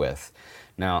disagree with.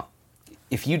 Now,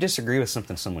 if you disagree with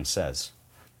something someone says,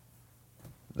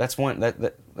 that's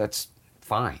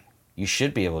fine. You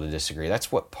should be able to disagree.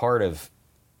 That's what part of...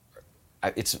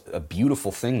 It's a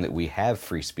beautiful thing that we have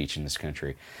free speech in this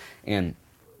country. And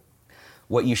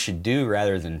what you should do,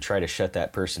 rather than try to shut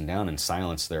that person down and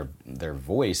silence their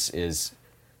voice, is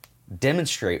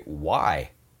demonstrate why.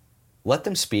 Let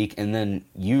them speak, and then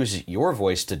use your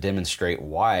voice to demonstrate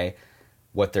why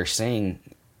what they're saying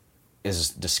is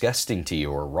disgusting to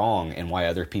you or wrong, and why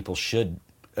other people should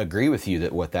agree with you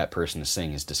that what that person is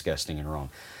saying is disgusting and wrong.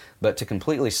 But to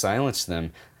completely silence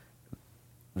them,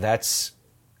 that's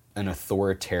an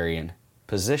authoritarian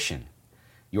position.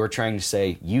 You're trying to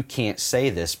say, you can't say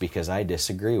this because I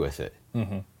disagree with it.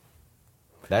 Mm-hmm.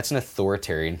 That's an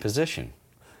authoritarian position.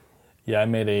 Yeah, I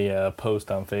made a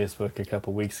post on Facebook a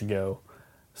couple weeks ago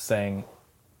saying,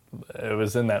 it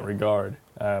was in that regard,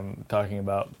 talking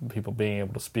about people being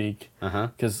able to speak.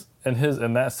 Because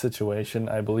in that situation,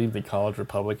 I believe the college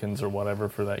Republicans or whatever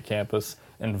for that campus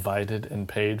invited and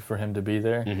paid for him to be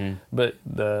there. Mm-hmm. But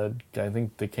I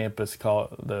think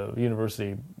the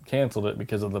university canceled it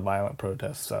because of the violent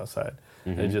protests outside.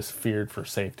 Mm-hmm. They just feared for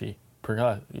safety.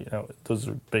 Those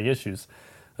are big issues.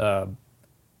 But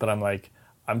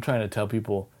I'm trying to tell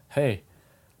people, hey,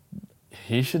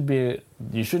 you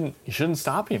shouldn't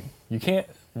stop him. You can't.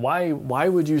 Why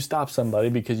would you stop somebody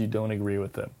because you don't agree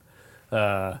with them?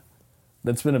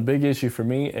 That's been a big issue for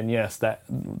me. And yes,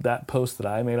 that post that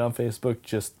I made on Facebook,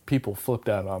 just people flipped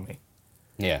out on me.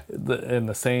 Yeah. In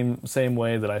the same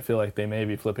way that I feel like they may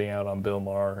be flipping out on Bill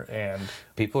Maher. And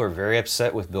people are very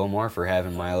upset with Bill Maher for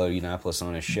having Milo Yiannopoulos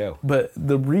on his show. But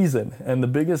the reason, and the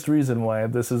biggest reason why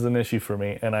this is an issue for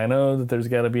me, and I know that there's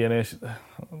got to be an issue...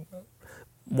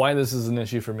 Why this is an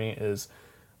issue for me is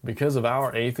because of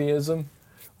our atheism,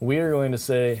 we are going to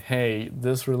say, hey,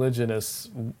 this religion is,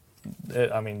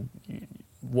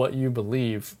 what you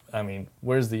believe,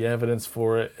 where's the evidence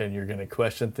for it? And you're going to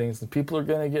question things, and people are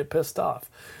going to get pissed off.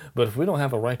 But if we don't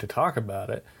have a right to talk about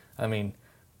it,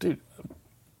 dude,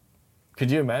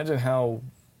 could you imagine how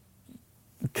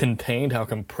contained, how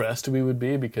compressed we would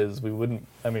be because we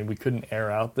couldn't air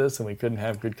out this and we couldn't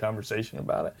have good conversation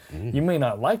about it. Mm-hmm. You may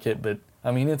not like it, but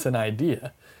it's an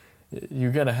idea.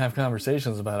 You got to have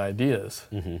conversations about ideas.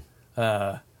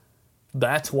 Mm-hmm.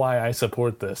 That's why I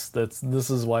support this. This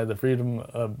is why the freedom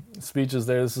of speech is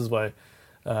there. This is why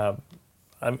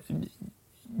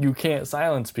you can't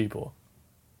silence people,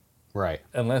 right?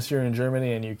 Unless you're in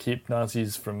Germany and you keep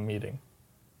Nazis from meeting.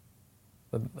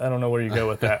 But I don't know where you go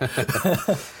with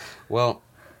that. Well,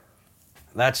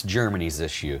 that's Germany's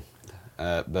issue.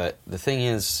 But the thing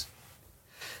is,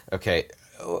 okay,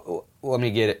 let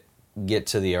me get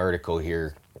to the article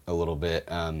here a little bit.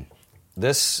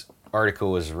 This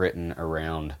article was written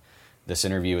around this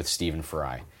interview with Stephen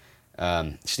Fry.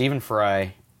 Stephen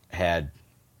Fry had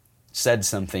said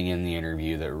something in the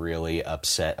interview that really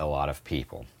upset a lot of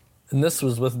people. And this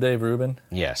was with Dave Rubin?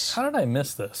 Yes. How did I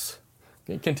miss this?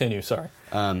 Continue, sorry.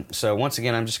 So once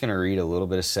again, I'm just going to read a little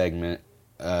bit of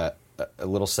a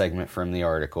little segment from the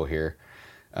article here.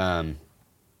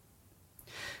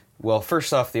 Well,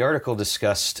 first off, the article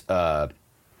discussed a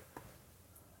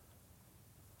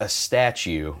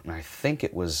statue, and I think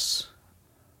it was,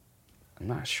 I'm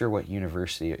not sure what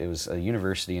university, it was a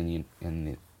university in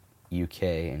the UK,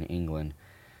 in England.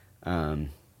 But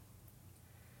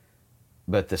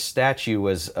the statue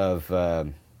was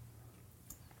of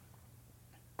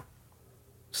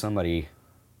somebody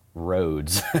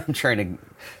Rhodes. I'm trying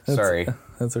to... Sorry.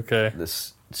 That's okay.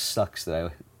 This sucks that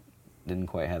I didn't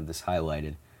quite have this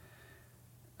highlighted.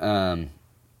 But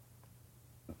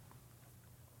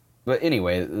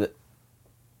anyway,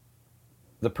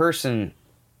 the person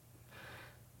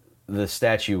the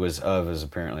statue was of is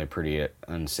apparently a pretty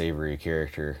unsavory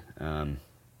character. I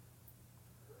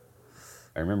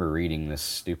remember reading this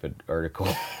stupid article.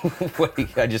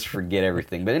 I just forget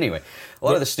everything. But anyway, a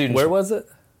lot of the students... Where was it?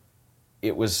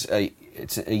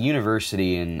 It's a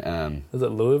university in... Is it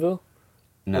Louisville?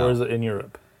 No. Or is it in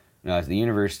Europe? No, the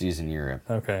university is in Europe.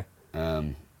 Okay.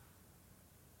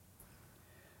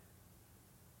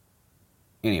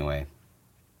 Anyway.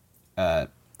 There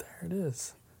it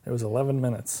is. It was 11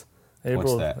 minutes.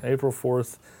 What's that? April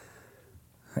 4th.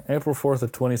 April 4th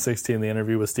of 2016, the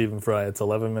interview with Stephen Fry. It's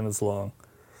 11 minutes long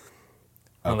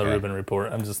on the Rubin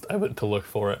Report. I went to look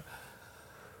for it.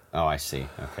 Oh, I see.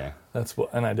 Okay.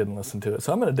 And I didn't listen to it.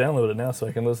 So I'm going to download it now so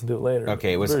I can listen to it later.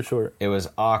 Okay, it was very short. It was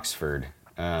Oxford.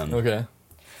 Okay.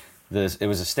 It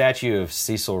was a statue of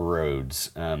Cecil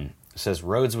Rhodes. It says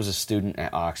Rhodes was a student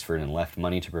at Oxford and left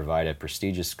money to provide a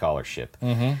prestigious scholarship.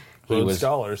 Mm-hmm. Rhodes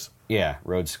Scholars. Yeah,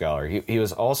 Rhodes Scholar. He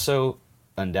was also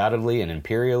undoubtedly an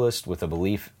imperialist with a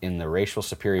belief in the racial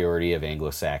superiority of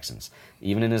Anglo-Saxons.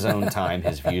 Even in his own time,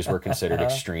 his views were considered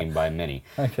extreme by many.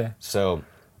 Okay. So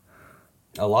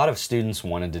a lot of students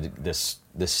wanted this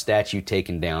statue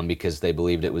taken down because they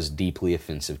believed it was deeply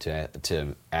offensive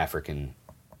to African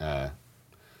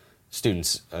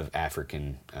students of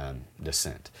African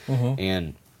descent.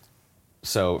 And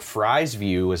so Fry's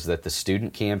view was that the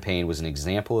student campaign was an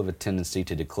example of a tendency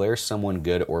to declare someone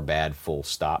good or bad, full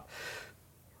stop.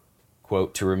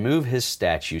 Quote, "To remove his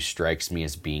statue strikes me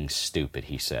as being stupid,"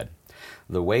 he said.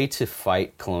 "The way to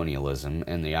fight colonialism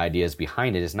and the ideas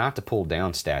behind it is not to pull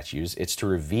down statues, it's to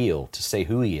reveal, to say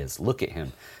who he is, look at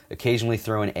him, occasionally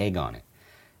throw an egg on it.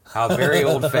 How very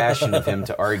old-fashioned of him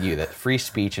to argue that free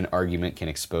speech and argument can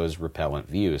expose repellent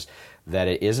views, that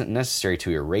it isn't necessary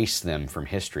to erase them from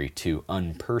history, to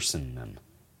unperson them."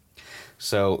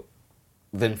 So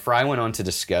then Fry went on to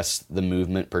discuss the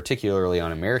movement, particularly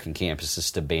on American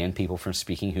campuses, to ban people from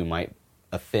speaking who might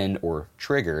offend or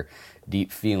trigger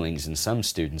deep feelings in some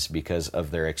students because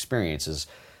of their experiences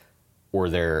or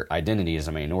their identity as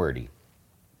a minority.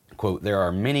 Quote, "There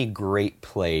are many great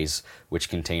plays which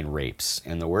contain rapes,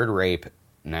 and the word rape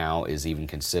now is even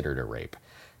considered a rape.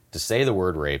 To say the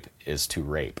word rape is to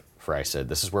rape," Fry said.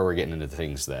 This is where we're getting into the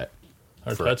things that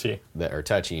Are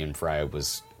touchy, and Fry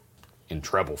was in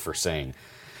trouble for saying.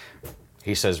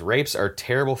 He says, "Rapes are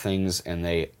terrible things, and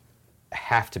they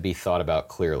have to be thought about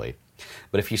clearly.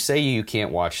 But if you say you can't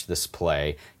watch this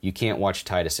play, you can't watch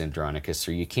Titus Andronicus,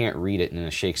 or you can't read it in a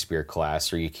Shakespeare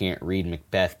class, or you can't read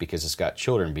Macbeth because it's got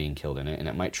children being killed in it, and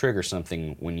it might trigger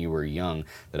something when you were young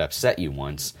that upset you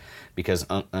once because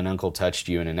an uncle touched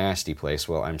you in a nasty place,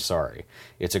 well, I'm sorry.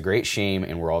 It's a great shame,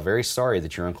 and we're all very sorry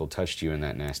that your uncle touched you in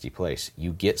that nasty place.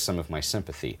 You get some of my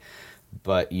sympathy.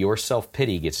 But your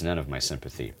self-pity gets none of my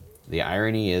sympathy. The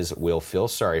irony is we'll feel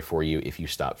sorry for you if you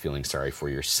stop feeling sorry for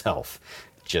yourself.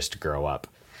 Just grow up."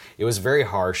 It was very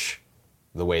harsh,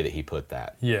 the way that he put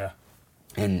that. Yeah.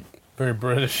 And very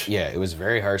British. Yeah, it was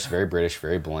very harsh, very British,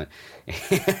 very blunt.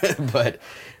 But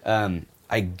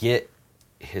I get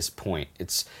his point.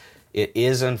 It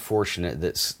is unfortunate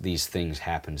that these things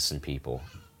happen to some people.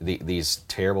 These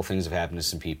terrible things have happened to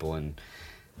some people,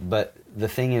 but the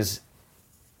thing is,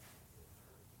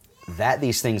 that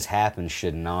these things happen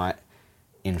should not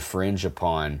infringe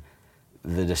upon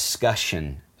the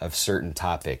discussion of certain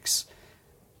topics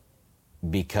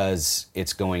because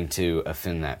it's going to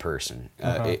offend that person.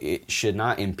 It should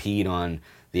not impede on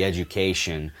the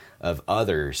education of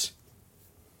others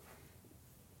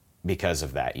because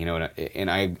of that. You know, and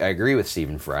I agree with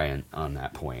Stephen Fry on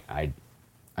that point.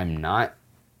 I'm not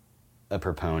a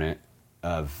proponent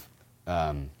of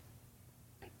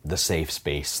the safe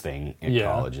space thing in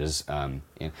colleges.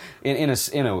 In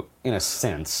a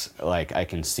sense, like I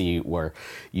can see where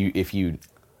if you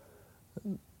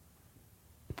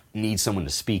need someone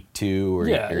to speak to, or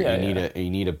you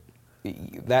need a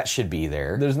that should be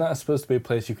there. There's not supposed to be a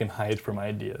place you can hide from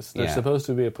ideas. There's supposed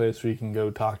to be a place where you can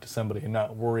go talk to somebody and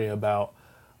not worry about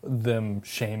them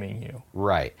shaming you.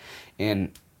 Right.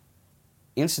 And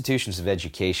institutions of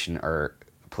education are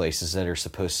places that are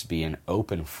supposed to be an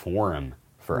open forum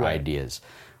for ideas.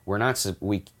 We're not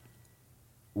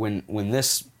when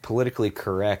this politically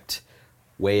correct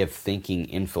way of thinking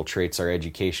infiltrates our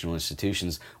educational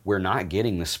institutions, we're not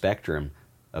getting the spectrum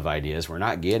of ideas. We're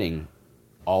not getting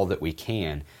all that we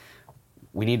can.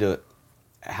 We need to.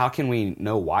 How can we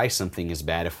know why something is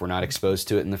bad if we're not exposed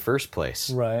to it in the first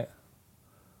place? Right.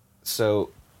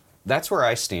 So that's where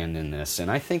I stand in this,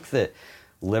 and I think that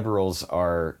liberals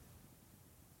are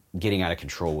getting out of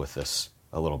control with this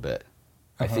a little bit.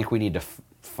 I think we need to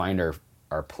find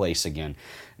our place again.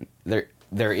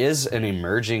 There is an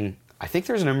emerging. I think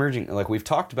there's an emerging. Like we've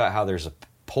talked about how there's a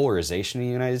polarization in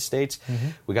the United States.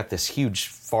 We got this huge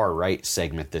far right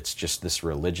segment that's just this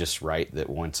religious right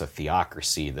that wants a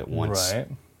theocracy, that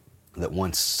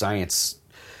wants science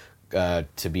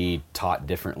to be taught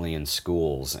differently in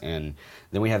schools, and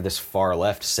then we have this far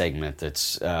left segment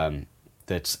that's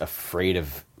afraid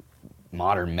of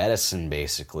modern medicine,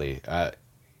 basically,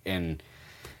 and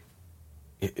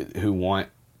who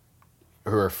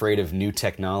are afraid of new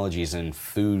technologies in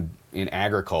food, in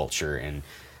agriculture. And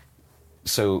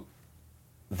so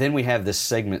then we have this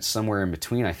segment somewhere in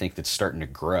between, I think, that's starting to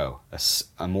grow,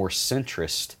 a more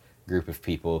centrist group of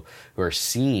people who are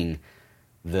seeing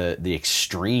the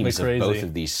extremes of both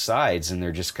of these sides, and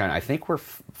they're just kind of, I think we're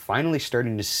finally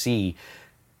starting to see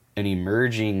an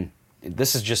emerging,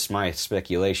 this is just my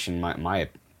speculation, my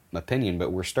opinion,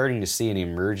 but we're starting to see an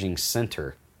emerging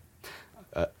center,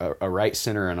 a right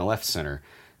center and a left center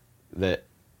that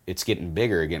it's getting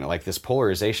bigger again. Like this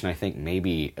polarization, I think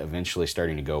maybe eventually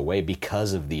starting to go away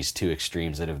because of these two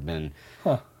extremes that have been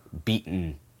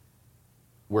beaten.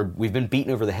 We've been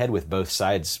beaten over the head with both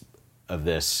sides of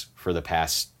this for the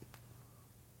past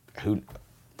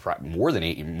more than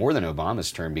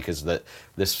Obama's term, because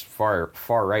this far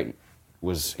right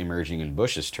was emerging in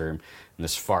Bush's term, and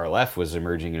this far left was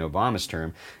emerging in Obama's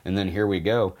term, and then here we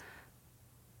go.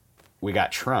 We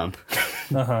got Trump.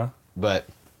 But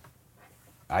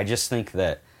I just think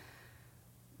that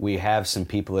we have some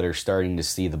people that are starting to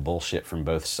see the bullshit from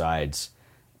both sides,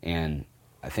 and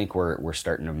I think we're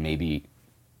starting to maybe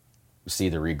see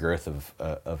the regrowth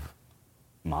of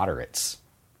moderates.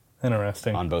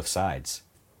 Interesting. On both sides.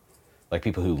 Like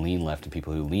people who lean left and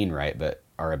people who lean right, but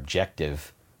are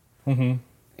objective in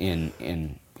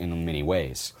many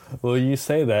ways. Well, you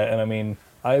say that, and I mean,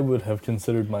 I would have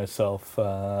considered myself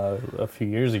a few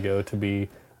years ago to be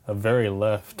a very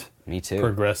left, me too,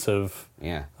 progressive,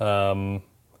 with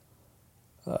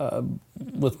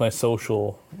my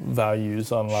social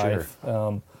values on life.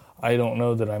 Sure. I don't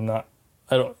know that I'm not.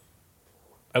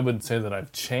 I wouldn't say that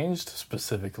I've changed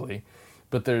specifically,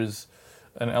 but there's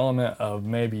an element of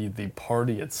maybe the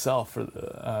party itself, or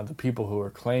the people who are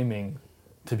claiming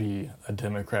to be a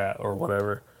Democrat or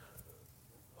whatever,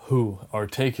 who are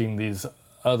taking these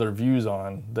other views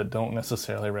on that don't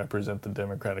necessarily represent the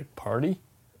Democratic Party.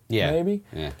 Yeah. Maybe.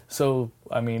 Yeah. So,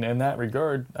 I mean, in that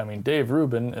regard, I mean, Dave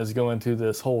Rubin is going through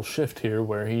this whole shift here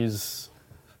where he's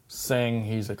saying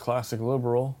he's a classic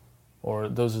liberal, or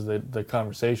those are the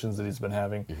conversations that he's been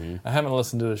having. Mm-hmm. I haven't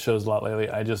listened to his shows a lot lately.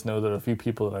 I just know that a few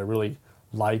people that I really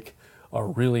like are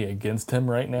really against him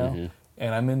right now. Mm-hmm.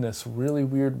 And I'm in this really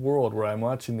weird world where I'm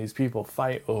watching these people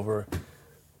fight over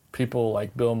people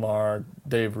like Bill Maher,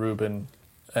 Dave Rubin,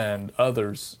 and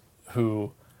others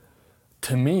who,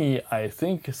 to me, I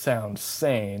think sound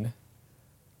sane.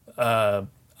 I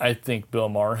think Bill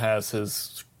Maher has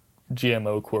his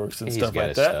GMO quirks and stuff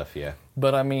like that. Stuff, yeah.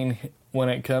 But I mean, when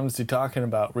it comes to talking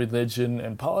about religion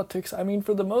and politics, I mean,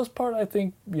 for the most part, I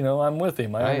think, I'm with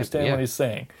him. I understand what he's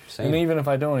saying. Same. And even if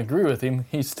I don't agree with him,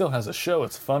 he still has a show.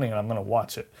 It's funny, and I'm going to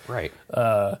watch it. Right.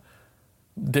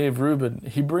 Dave Rubin,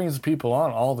 he brings people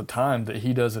on all the time that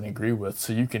he doesn't agree with,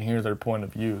 so you can hear their point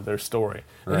of view, their story.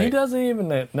 Right. And he doesn't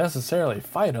even necessarily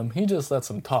fight them. He just lets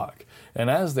them talk. And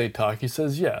as they talk, he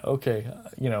says, yeah, okay,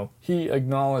 he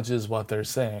acknowledges what they're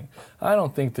saying. I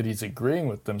don't think that he's agreeing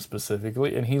with them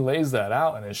specifically, and he lays that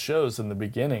out in his shows in the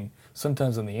beginning,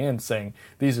 sometimes in the end, saying,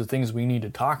 these are things we need to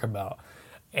talk about.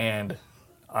 And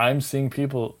I'm seeing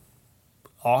people,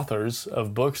 authors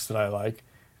of books that I like,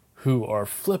 who are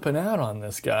flipping out on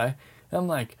this guy. I'm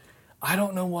like, I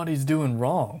don't know what he's doing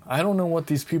wrong. I don't know what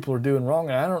these people are doing wrong,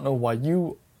 and I don't know why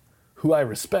you, who I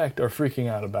respect, are freaking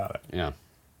out about it. Yeah.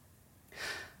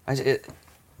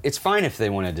 It's fine if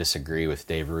they want to disagree with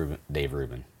Dave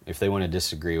Rubin, if they want to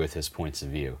disagree with his points of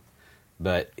view.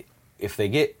 But if they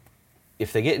get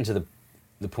into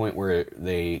the point where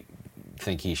they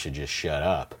think he should just shut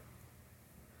up,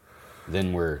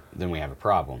 then we have a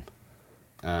problem.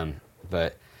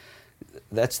 But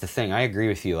that's the thing. I agree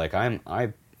with you. Like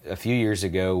I a few years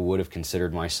ago would have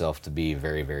considered myself to be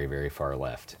very, very, very far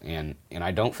left, and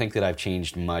I don't think that I've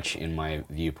changed much in my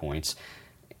viewpoints.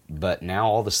 But now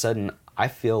all of a sudden, I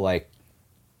feel like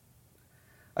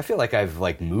I've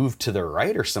like moved to the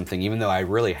right or something, even though I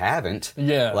really haven't.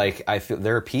 Yeah. Like I feel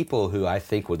there are people who I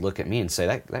think would look at me and say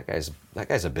that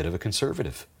guy's a bit of a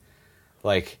conservative.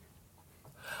 Like,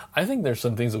 I think there's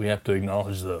some things that we have to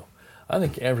acknowledge, though. I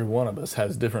think every one of us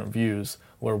has different views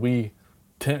where we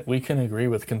can agree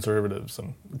with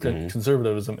conservatism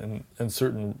in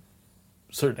certain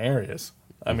areas.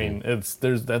 I mean, that's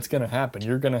going to happen.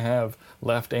 You're going to have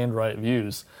left and right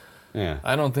views. Yeah.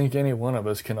 I don't think any one of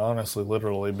us can honestly,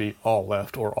 literally be all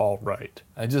left or all right.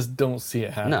 I just don't see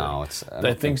it happening. No,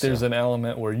 I think there's an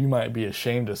element where you might be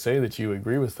ashamed to say that you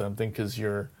agree with something because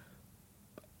you're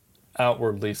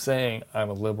outwardly saying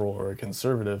I'm a liberal or a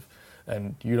conservative,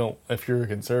 and you don't. If you're a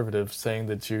conservative, saying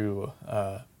that you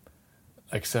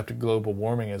accept global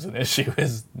warming as an issue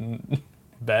is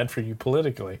bad for you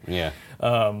politically. Yeah.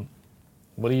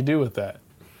 What do you do with that?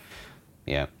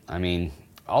 Yeah, I mean,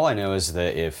 all I know is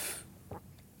that if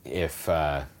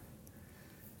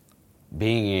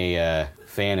being a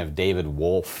fan of David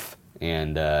Wolf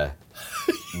and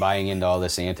buying into all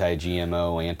this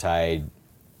anti-GMO,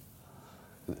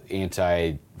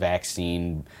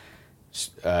 anti-vaccine,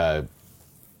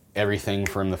 everything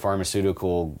from the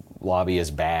pharmaceutical lobby is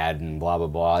bad and blah blah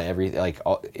blah.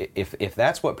 If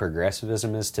that's what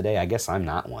progressivism is today, I guess I'm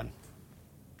not one.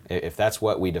 If that's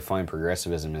what we define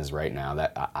progressivism as right now,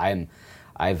 that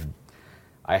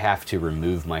I have to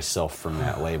remove myself from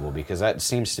that label, because that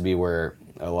seems to be where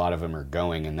a lot of them are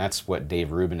going, and that's what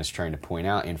Dave Rubin is trying to point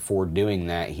out. And for doing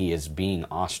that, he is being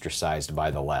ostracized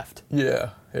by the left. Yeah.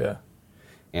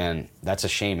 And that's a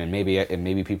shame. And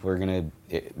maybe people are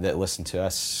that listen to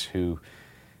us who've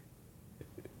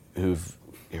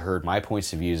heard my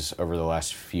points of views over the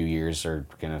last few years are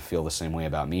gonna feel the same way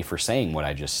about me for saying what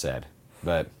I just said.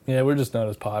 But yeah, we're just not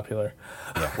as popular.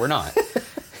 Yeah, we're not,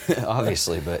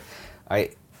 obviously. But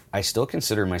I still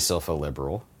consider myself a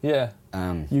liberal. Yeah.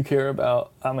 You care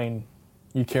about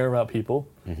people.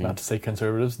 Mm-hmm. Not to say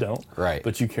conservatives don't. Right.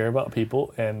 But you care about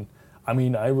people. And,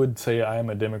 I would say I am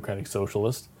a democratic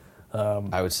socialist.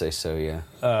 I would say so,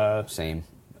 yeah. Same.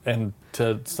 And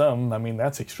to some,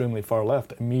 that's extremely far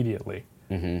left immediately.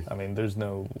 Mm-hmm. There's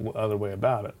no other way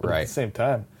about it. But right. At the same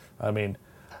time,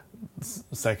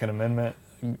 Second Amendment,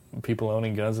 people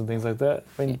owning guns and things like that,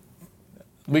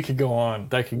 we could go on.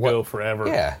 That could go forever.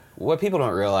 Yeah. What people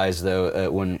don't realize, though,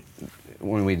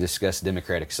 when we discuss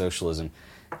democratic socialism,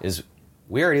 is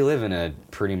we already live in a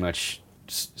pretty much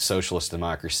socialist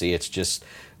democracy. It's just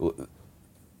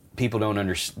people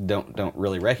don't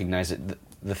really recognize it.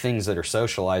 The things that are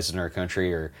socialized in our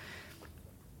country are,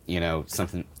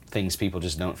 things people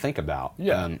just don't think about.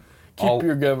 Yeah.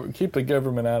 Keep the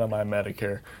government out of my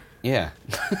Medicare. Yeah.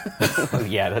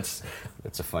 Yeah, that's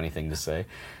a funny thing to say.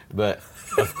 But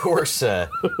of course, I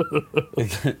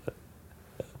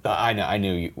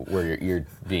knew where you're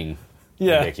being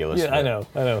ridiculous. Yeah, I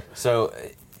know. So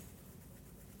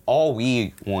all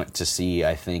we want to see,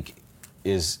 I think,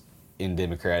 is when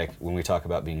we talk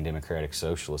about being democratic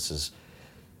socialists, is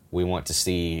we want to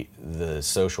see the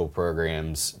social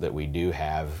programs that we do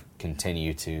have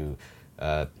continue to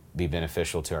be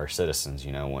beneficial to our citizens,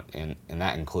 and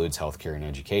that includes healthcare and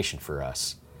education for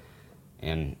us.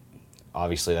 And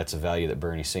obviously that's a value that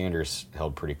Bernie Sanders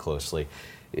held pretty closely.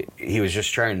 He was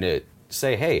just trying to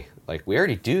say, hey, we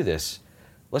already do this.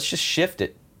 Let's just shift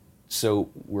it so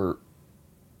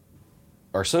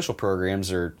our social programs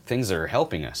are things that are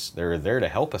helping us. They're there to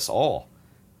help us all.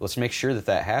 Let's make sure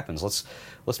that happens.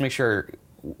 Let's make sure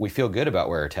we feel good about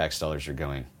where our tax dollars are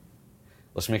going.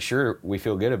 Let's make sure we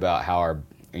feel good about how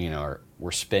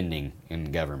we're spending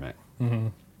in government. Mm-hmm.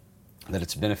 That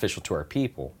it's beneficial to our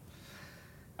people.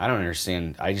 I don't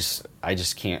understand. I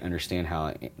just can't understand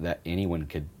how that anyone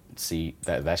could see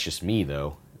that. That's just me,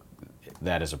 though.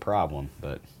 That is a problem,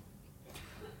 but.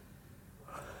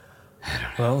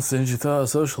 Well, since you thought of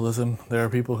socialism, there are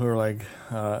people who are like,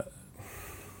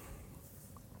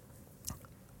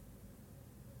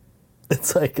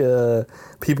 it's like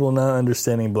people not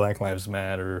understanding Black Lives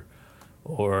Matter,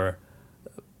 or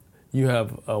you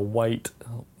have a white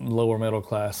lower middle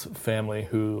class family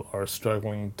who are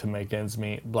struggling to make ends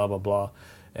meet, blah, blah, blah,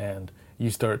 and you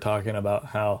start talking about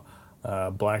how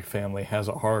black family has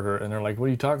it harder, and they're like, what are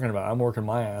you talking about? I'm working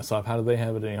my ass off. How do they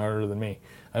have it any harder than me?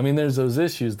 There's those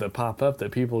issues that pop up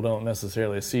that people don't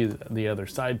necessarily see the other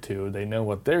side to. They know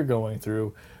what they're going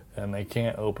through, and they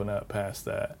can't open up past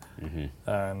that. Mm-hmm.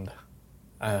 And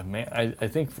I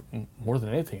think more than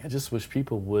anything, I just wish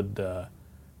people would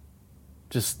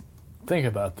just think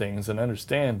about things and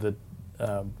understand that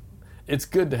it's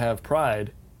good to have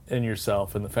pride in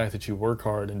yourself and the fact that you work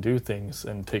hard and do things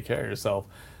and take care of yourself.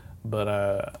 But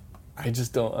I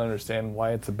just don't understand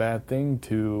why it's a bad thing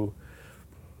to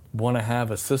want to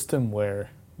have a system where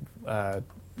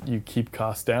you keep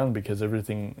costs down because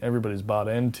everybody's bought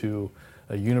into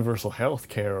a universal health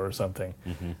care or something.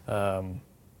 Mm-hmm.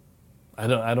 I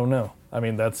don't know.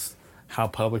 That's how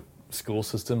public school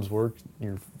systems work.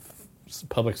 Your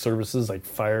public services like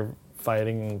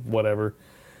firefighting, whatever.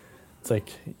 It's like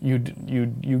you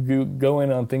go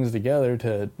in on things together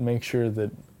to make sure that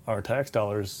our tax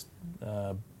dollars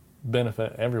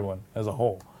benefit everyone as a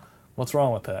whole. What's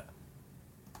wrong with that?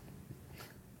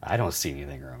 I don't see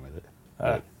anything wrong with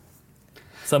it.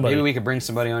 Maybe we could bring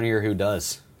somebody on here who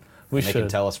does. They can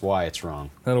tell us why it's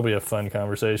wrong. That'll be a fun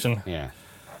conversation. Yeah.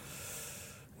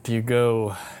 Do you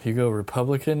go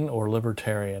Republican or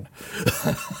Libertarian?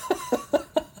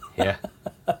 Yeah.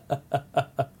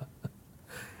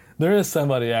 There is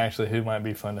somebody actually who might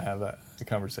be fun to have that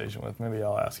conversation with. Maybe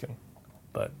I'll ask him.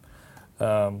 But,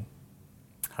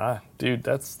 dude,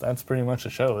 that's pretty much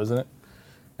the show, isn't it?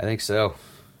 I think so.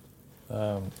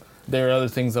 There are other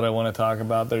things that I want to talk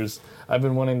about. I've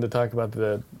been wanting to talk about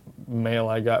the mail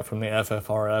I got from the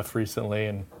FFRF recently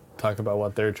and talk about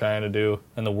what they're trying to do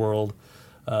in the world.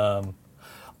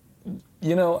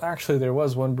 Actually, there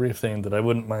was one brief thing that I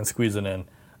wouldn't mind squeezing in.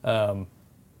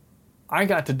 I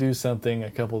got to do something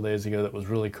a couple of days ago that was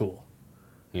really cool.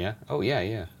 Yeah? Oh, yeah. I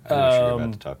know what you're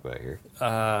about to talk about here.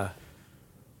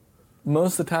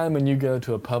 most of the time when you go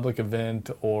to a public event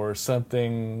or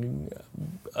something,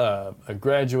 a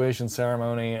graduation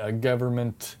ceremony, a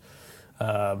government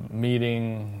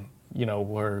meeting,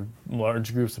 where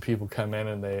large groups of people come in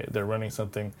and they're running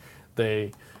something,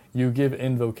 you give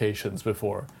invocations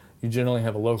before. You generally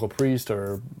have a local priest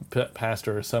or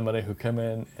pastor or somebody who come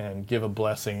in and give a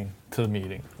blessing to the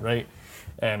meeting, right?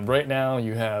 And right now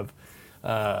you have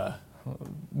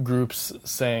groups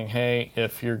saying, hey,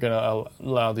 if you're going to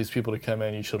allow these people to come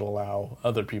in, you should allow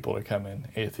other people to come in,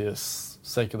 atheists,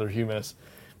 secular humanists.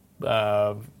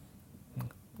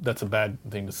 That's a bad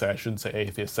thing to say. I shouldn't say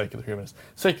atheist, secular humanist.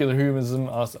 Secular humanism,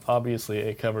 obviously,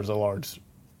 it covers a large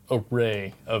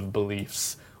array of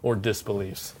beliefs or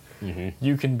disbeliefs. Mm-hmm.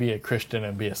 You can be a Christian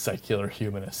and be a secular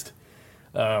humanist.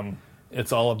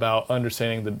 It's all about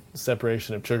understanding the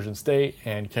separation of church and state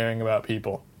and caring about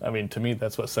people. I mean, to me,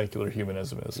 that's what secular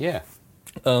humanism is. Yeah.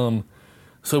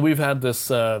 So we've had this,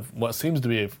 what seems to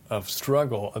be a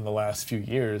struggle in the last few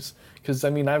years. Because,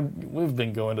 I mean, we've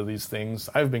been going to these things.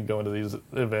 I've been going to these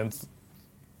events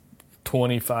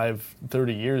 25,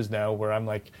 30 years now where I'm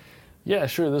like, yeah,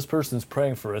 sure, this person's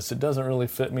praying for us. It doesn't really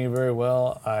fit me very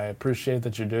well. I appreciate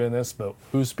that you're doing this, but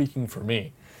who's speaking for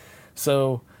me?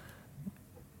 So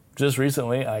just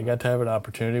recently, I got to have an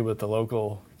opportunity with the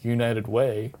local United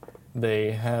Way.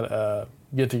 They had a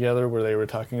get-together where they were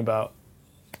talking about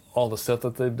all the stuff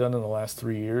that they've done in the last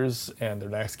 3 years and their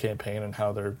next campaign and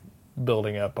how they're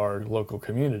building up our local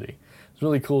community. It's a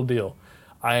really cool deal.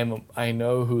 I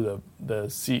know who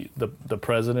the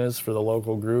president is for the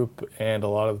local group and a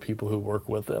lot of the people who work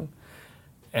with them.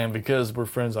 And because we're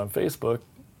friends on Facebook,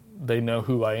 they know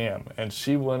who I am. And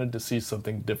she wanted to see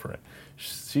something different.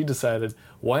 She decided,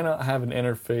 why not have an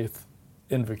interfaith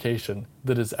invocation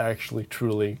that is actually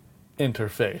truly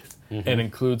interfaith and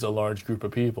includes a large group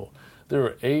of people. There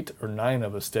were 8 or 9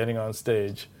 of us standing on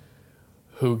stage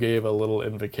who gave a little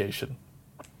invocation.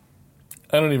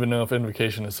 I don't even know if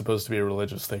invocation is supposed to be a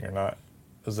religious thing or not.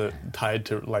 Is it tied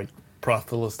to, like,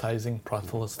 proselytizing?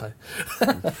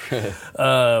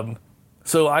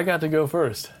 So I got to go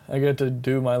first. I got to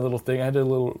do my little thing. I had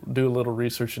to do a little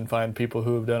research and find people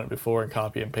who have done it before and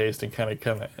copy and paste and kind of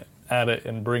come at it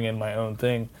and bring in my own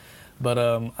thing. But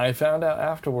I found out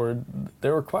afterward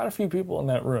there were quite a few people in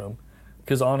that room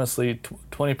because honestly,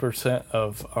 20%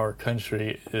 of our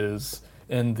country is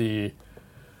in the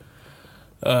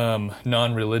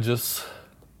non-religious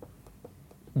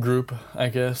group, I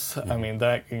guess. I mean,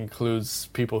 that includes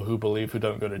people who believe who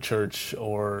don't go to church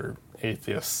or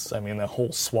atheists. I mean, the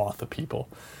whole swath of people.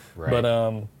 Right. But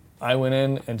I went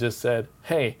in and just said,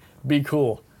 hey, be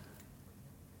cool.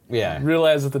 Yeah.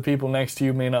 Realize that the people next to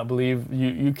you may not believe.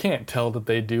 You can't tell that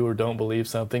they do or don't believe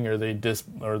something or they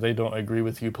don't agree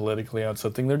with you politically on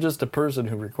something. They're just a person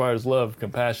who requires love,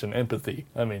 compassion, empathy.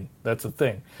 I mean, that's a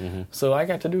thing. Mm-hmm. So I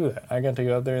got to do that. I got to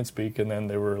go out there and speak, and then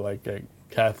there were like a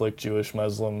Catholic, Jewish,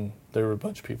 Muslim. There were a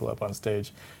bunch of people up on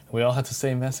stage. And we all had the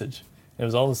same message. It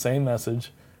was all the same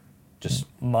message. Just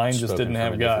mine just didn't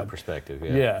have God. Perspective,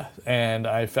 yeah. And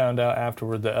I found out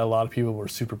afterward that a lot of people were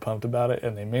super pumped about it,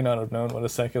 and they may not have known what a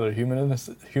secular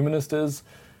humanist is,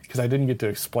 because I didn't get to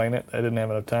explain it. I didn't have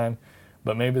enough time.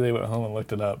 But maybe they went home and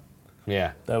looked it up.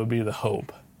 Yeah. That would be the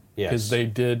hope. Yes. Because they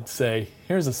did say,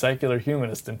 here's a secular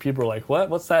humanist, and people were like, what?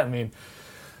 What's that mean?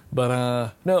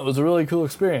 But no, it was a really cool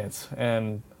experience,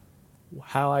 and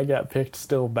how I got picked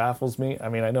still baffles me. I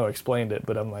mean, I know I explained it,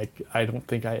 but I'm like, I don't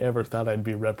think I ever thought I'd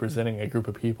be representing a group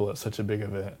of people at such a big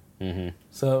event. Mm-hmm.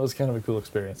 So it was kind of a cool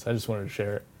experience. I just wanted to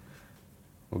share it.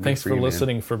 Well, thanks for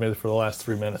listening for me for the last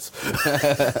 3 minutes.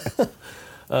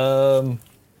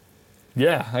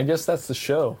 Yeah, I guess that's the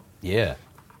show. Yeah.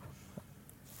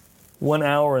 1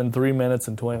 hour and 3 minutes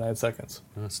and 29 seconds.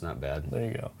 That's not bad. There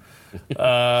you go.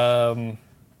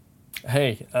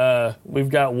 Hey, we've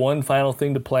got one final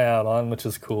thing to play out on, which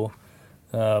is cool.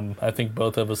 I think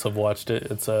both of us have watched it.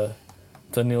 It's a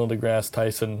Neil deGrasse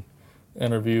Tyson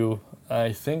interview,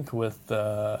 I think, with,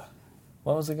 what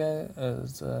was the guy?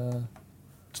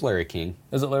 It's Larry King.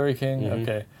 Is it Larry King? Mm-hmm.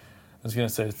 Okay. I was going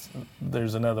to say,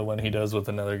 there's another one he does with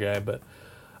another guy, but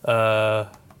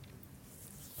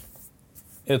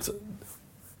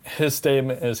his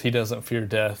statement is he doesn't fear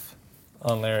death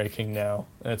on Larry King now.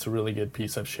 And it's a really good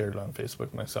piece. I've shared it on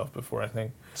Facebook myself before, I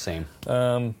think. Same.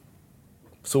 So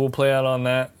we'll play out on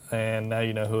that, and now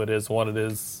you know who it is, what it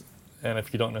is, and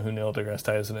if you don't know who Neil deGrasse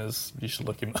Tyson is, you should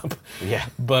look him up. Yeah.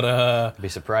 But I'd be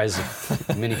surprised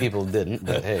if many people didn't,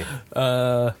 but hey.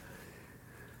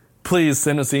 Please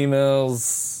send us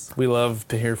emails. We love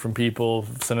to hear from people.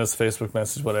 Send us a Facebook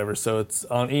message, whatever. So it's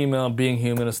on email,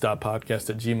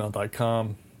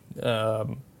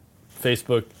 beinghumanist.podcast@gmail.com.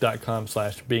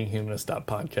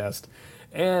 Facebook.com/beinghumanist.podcast,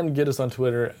 and get us on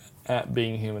Twitter at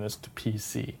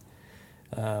beinghumanistpc.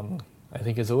 I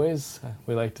think, as always,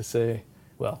 we like to say,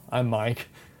 well, I'm Mike.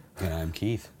 And I'm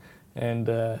Keith.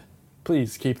 And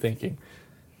please keep thinking.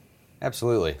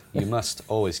 Absolutely. You must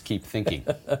always keep thinking.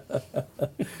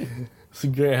 It's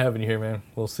great having you here, man.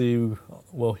 We'll see you.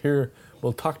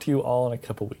 We'll talk to you all in a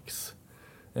couple weeks.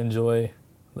 Enjoy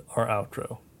our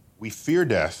outro. We fear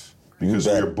death because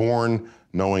we are born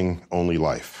knowing only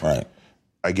life. Right.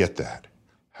 I get that.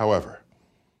 However,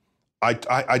 I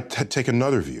take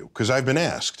another view, because I've been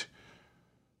asked,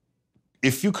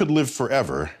 if you could live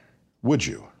forever, would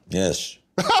you? Yes.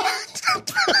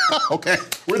 Okay,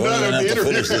 we're done have with the to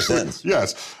interview. finish the sentence.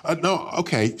 Yes. No,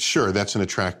 okay, sure, that's an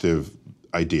attractive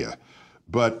idea.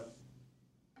 But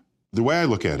the way I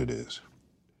look at it is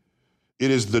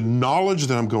the knowledge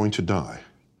that I'm going to die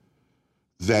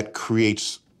that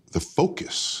creates the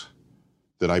focus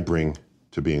that I bring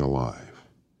to being alive.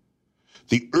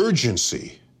 The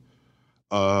urgency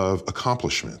of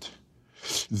accomplishment.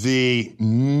 The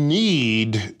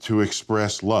need to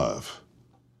express love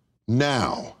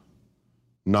now,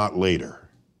 not later.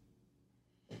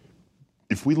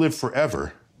 If we live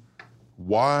forever,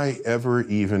 why ever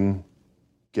even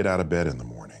get out of bed in the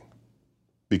morning?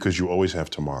 Because you always have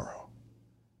tomorrow.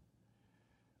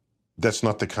 That's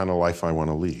not the kind of life I want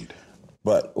to lead.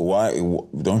 But why?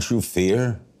 Don't you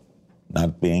fear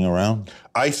not being around?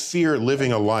 I fear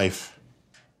living a life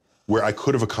where I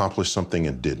could have accomplished something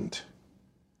and didn't.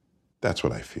 That's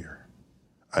what I fear.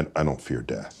 I don't fear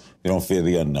death. You don't fear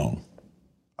the unknown?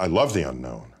 I love the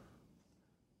unknown.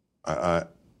 I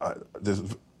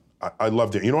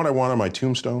love the. You know what I want on my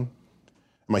tombstone?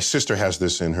 My sister has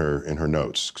this in her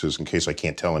notes, because in case I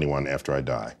can't tell anyone after I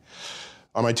die.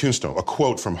 On my tombstone, a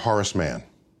quote from Horace Mann,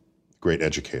 great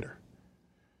educator.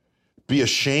 Be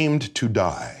ashamed to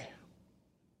die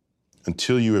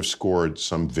until you have scored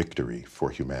some victory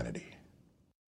for humanity.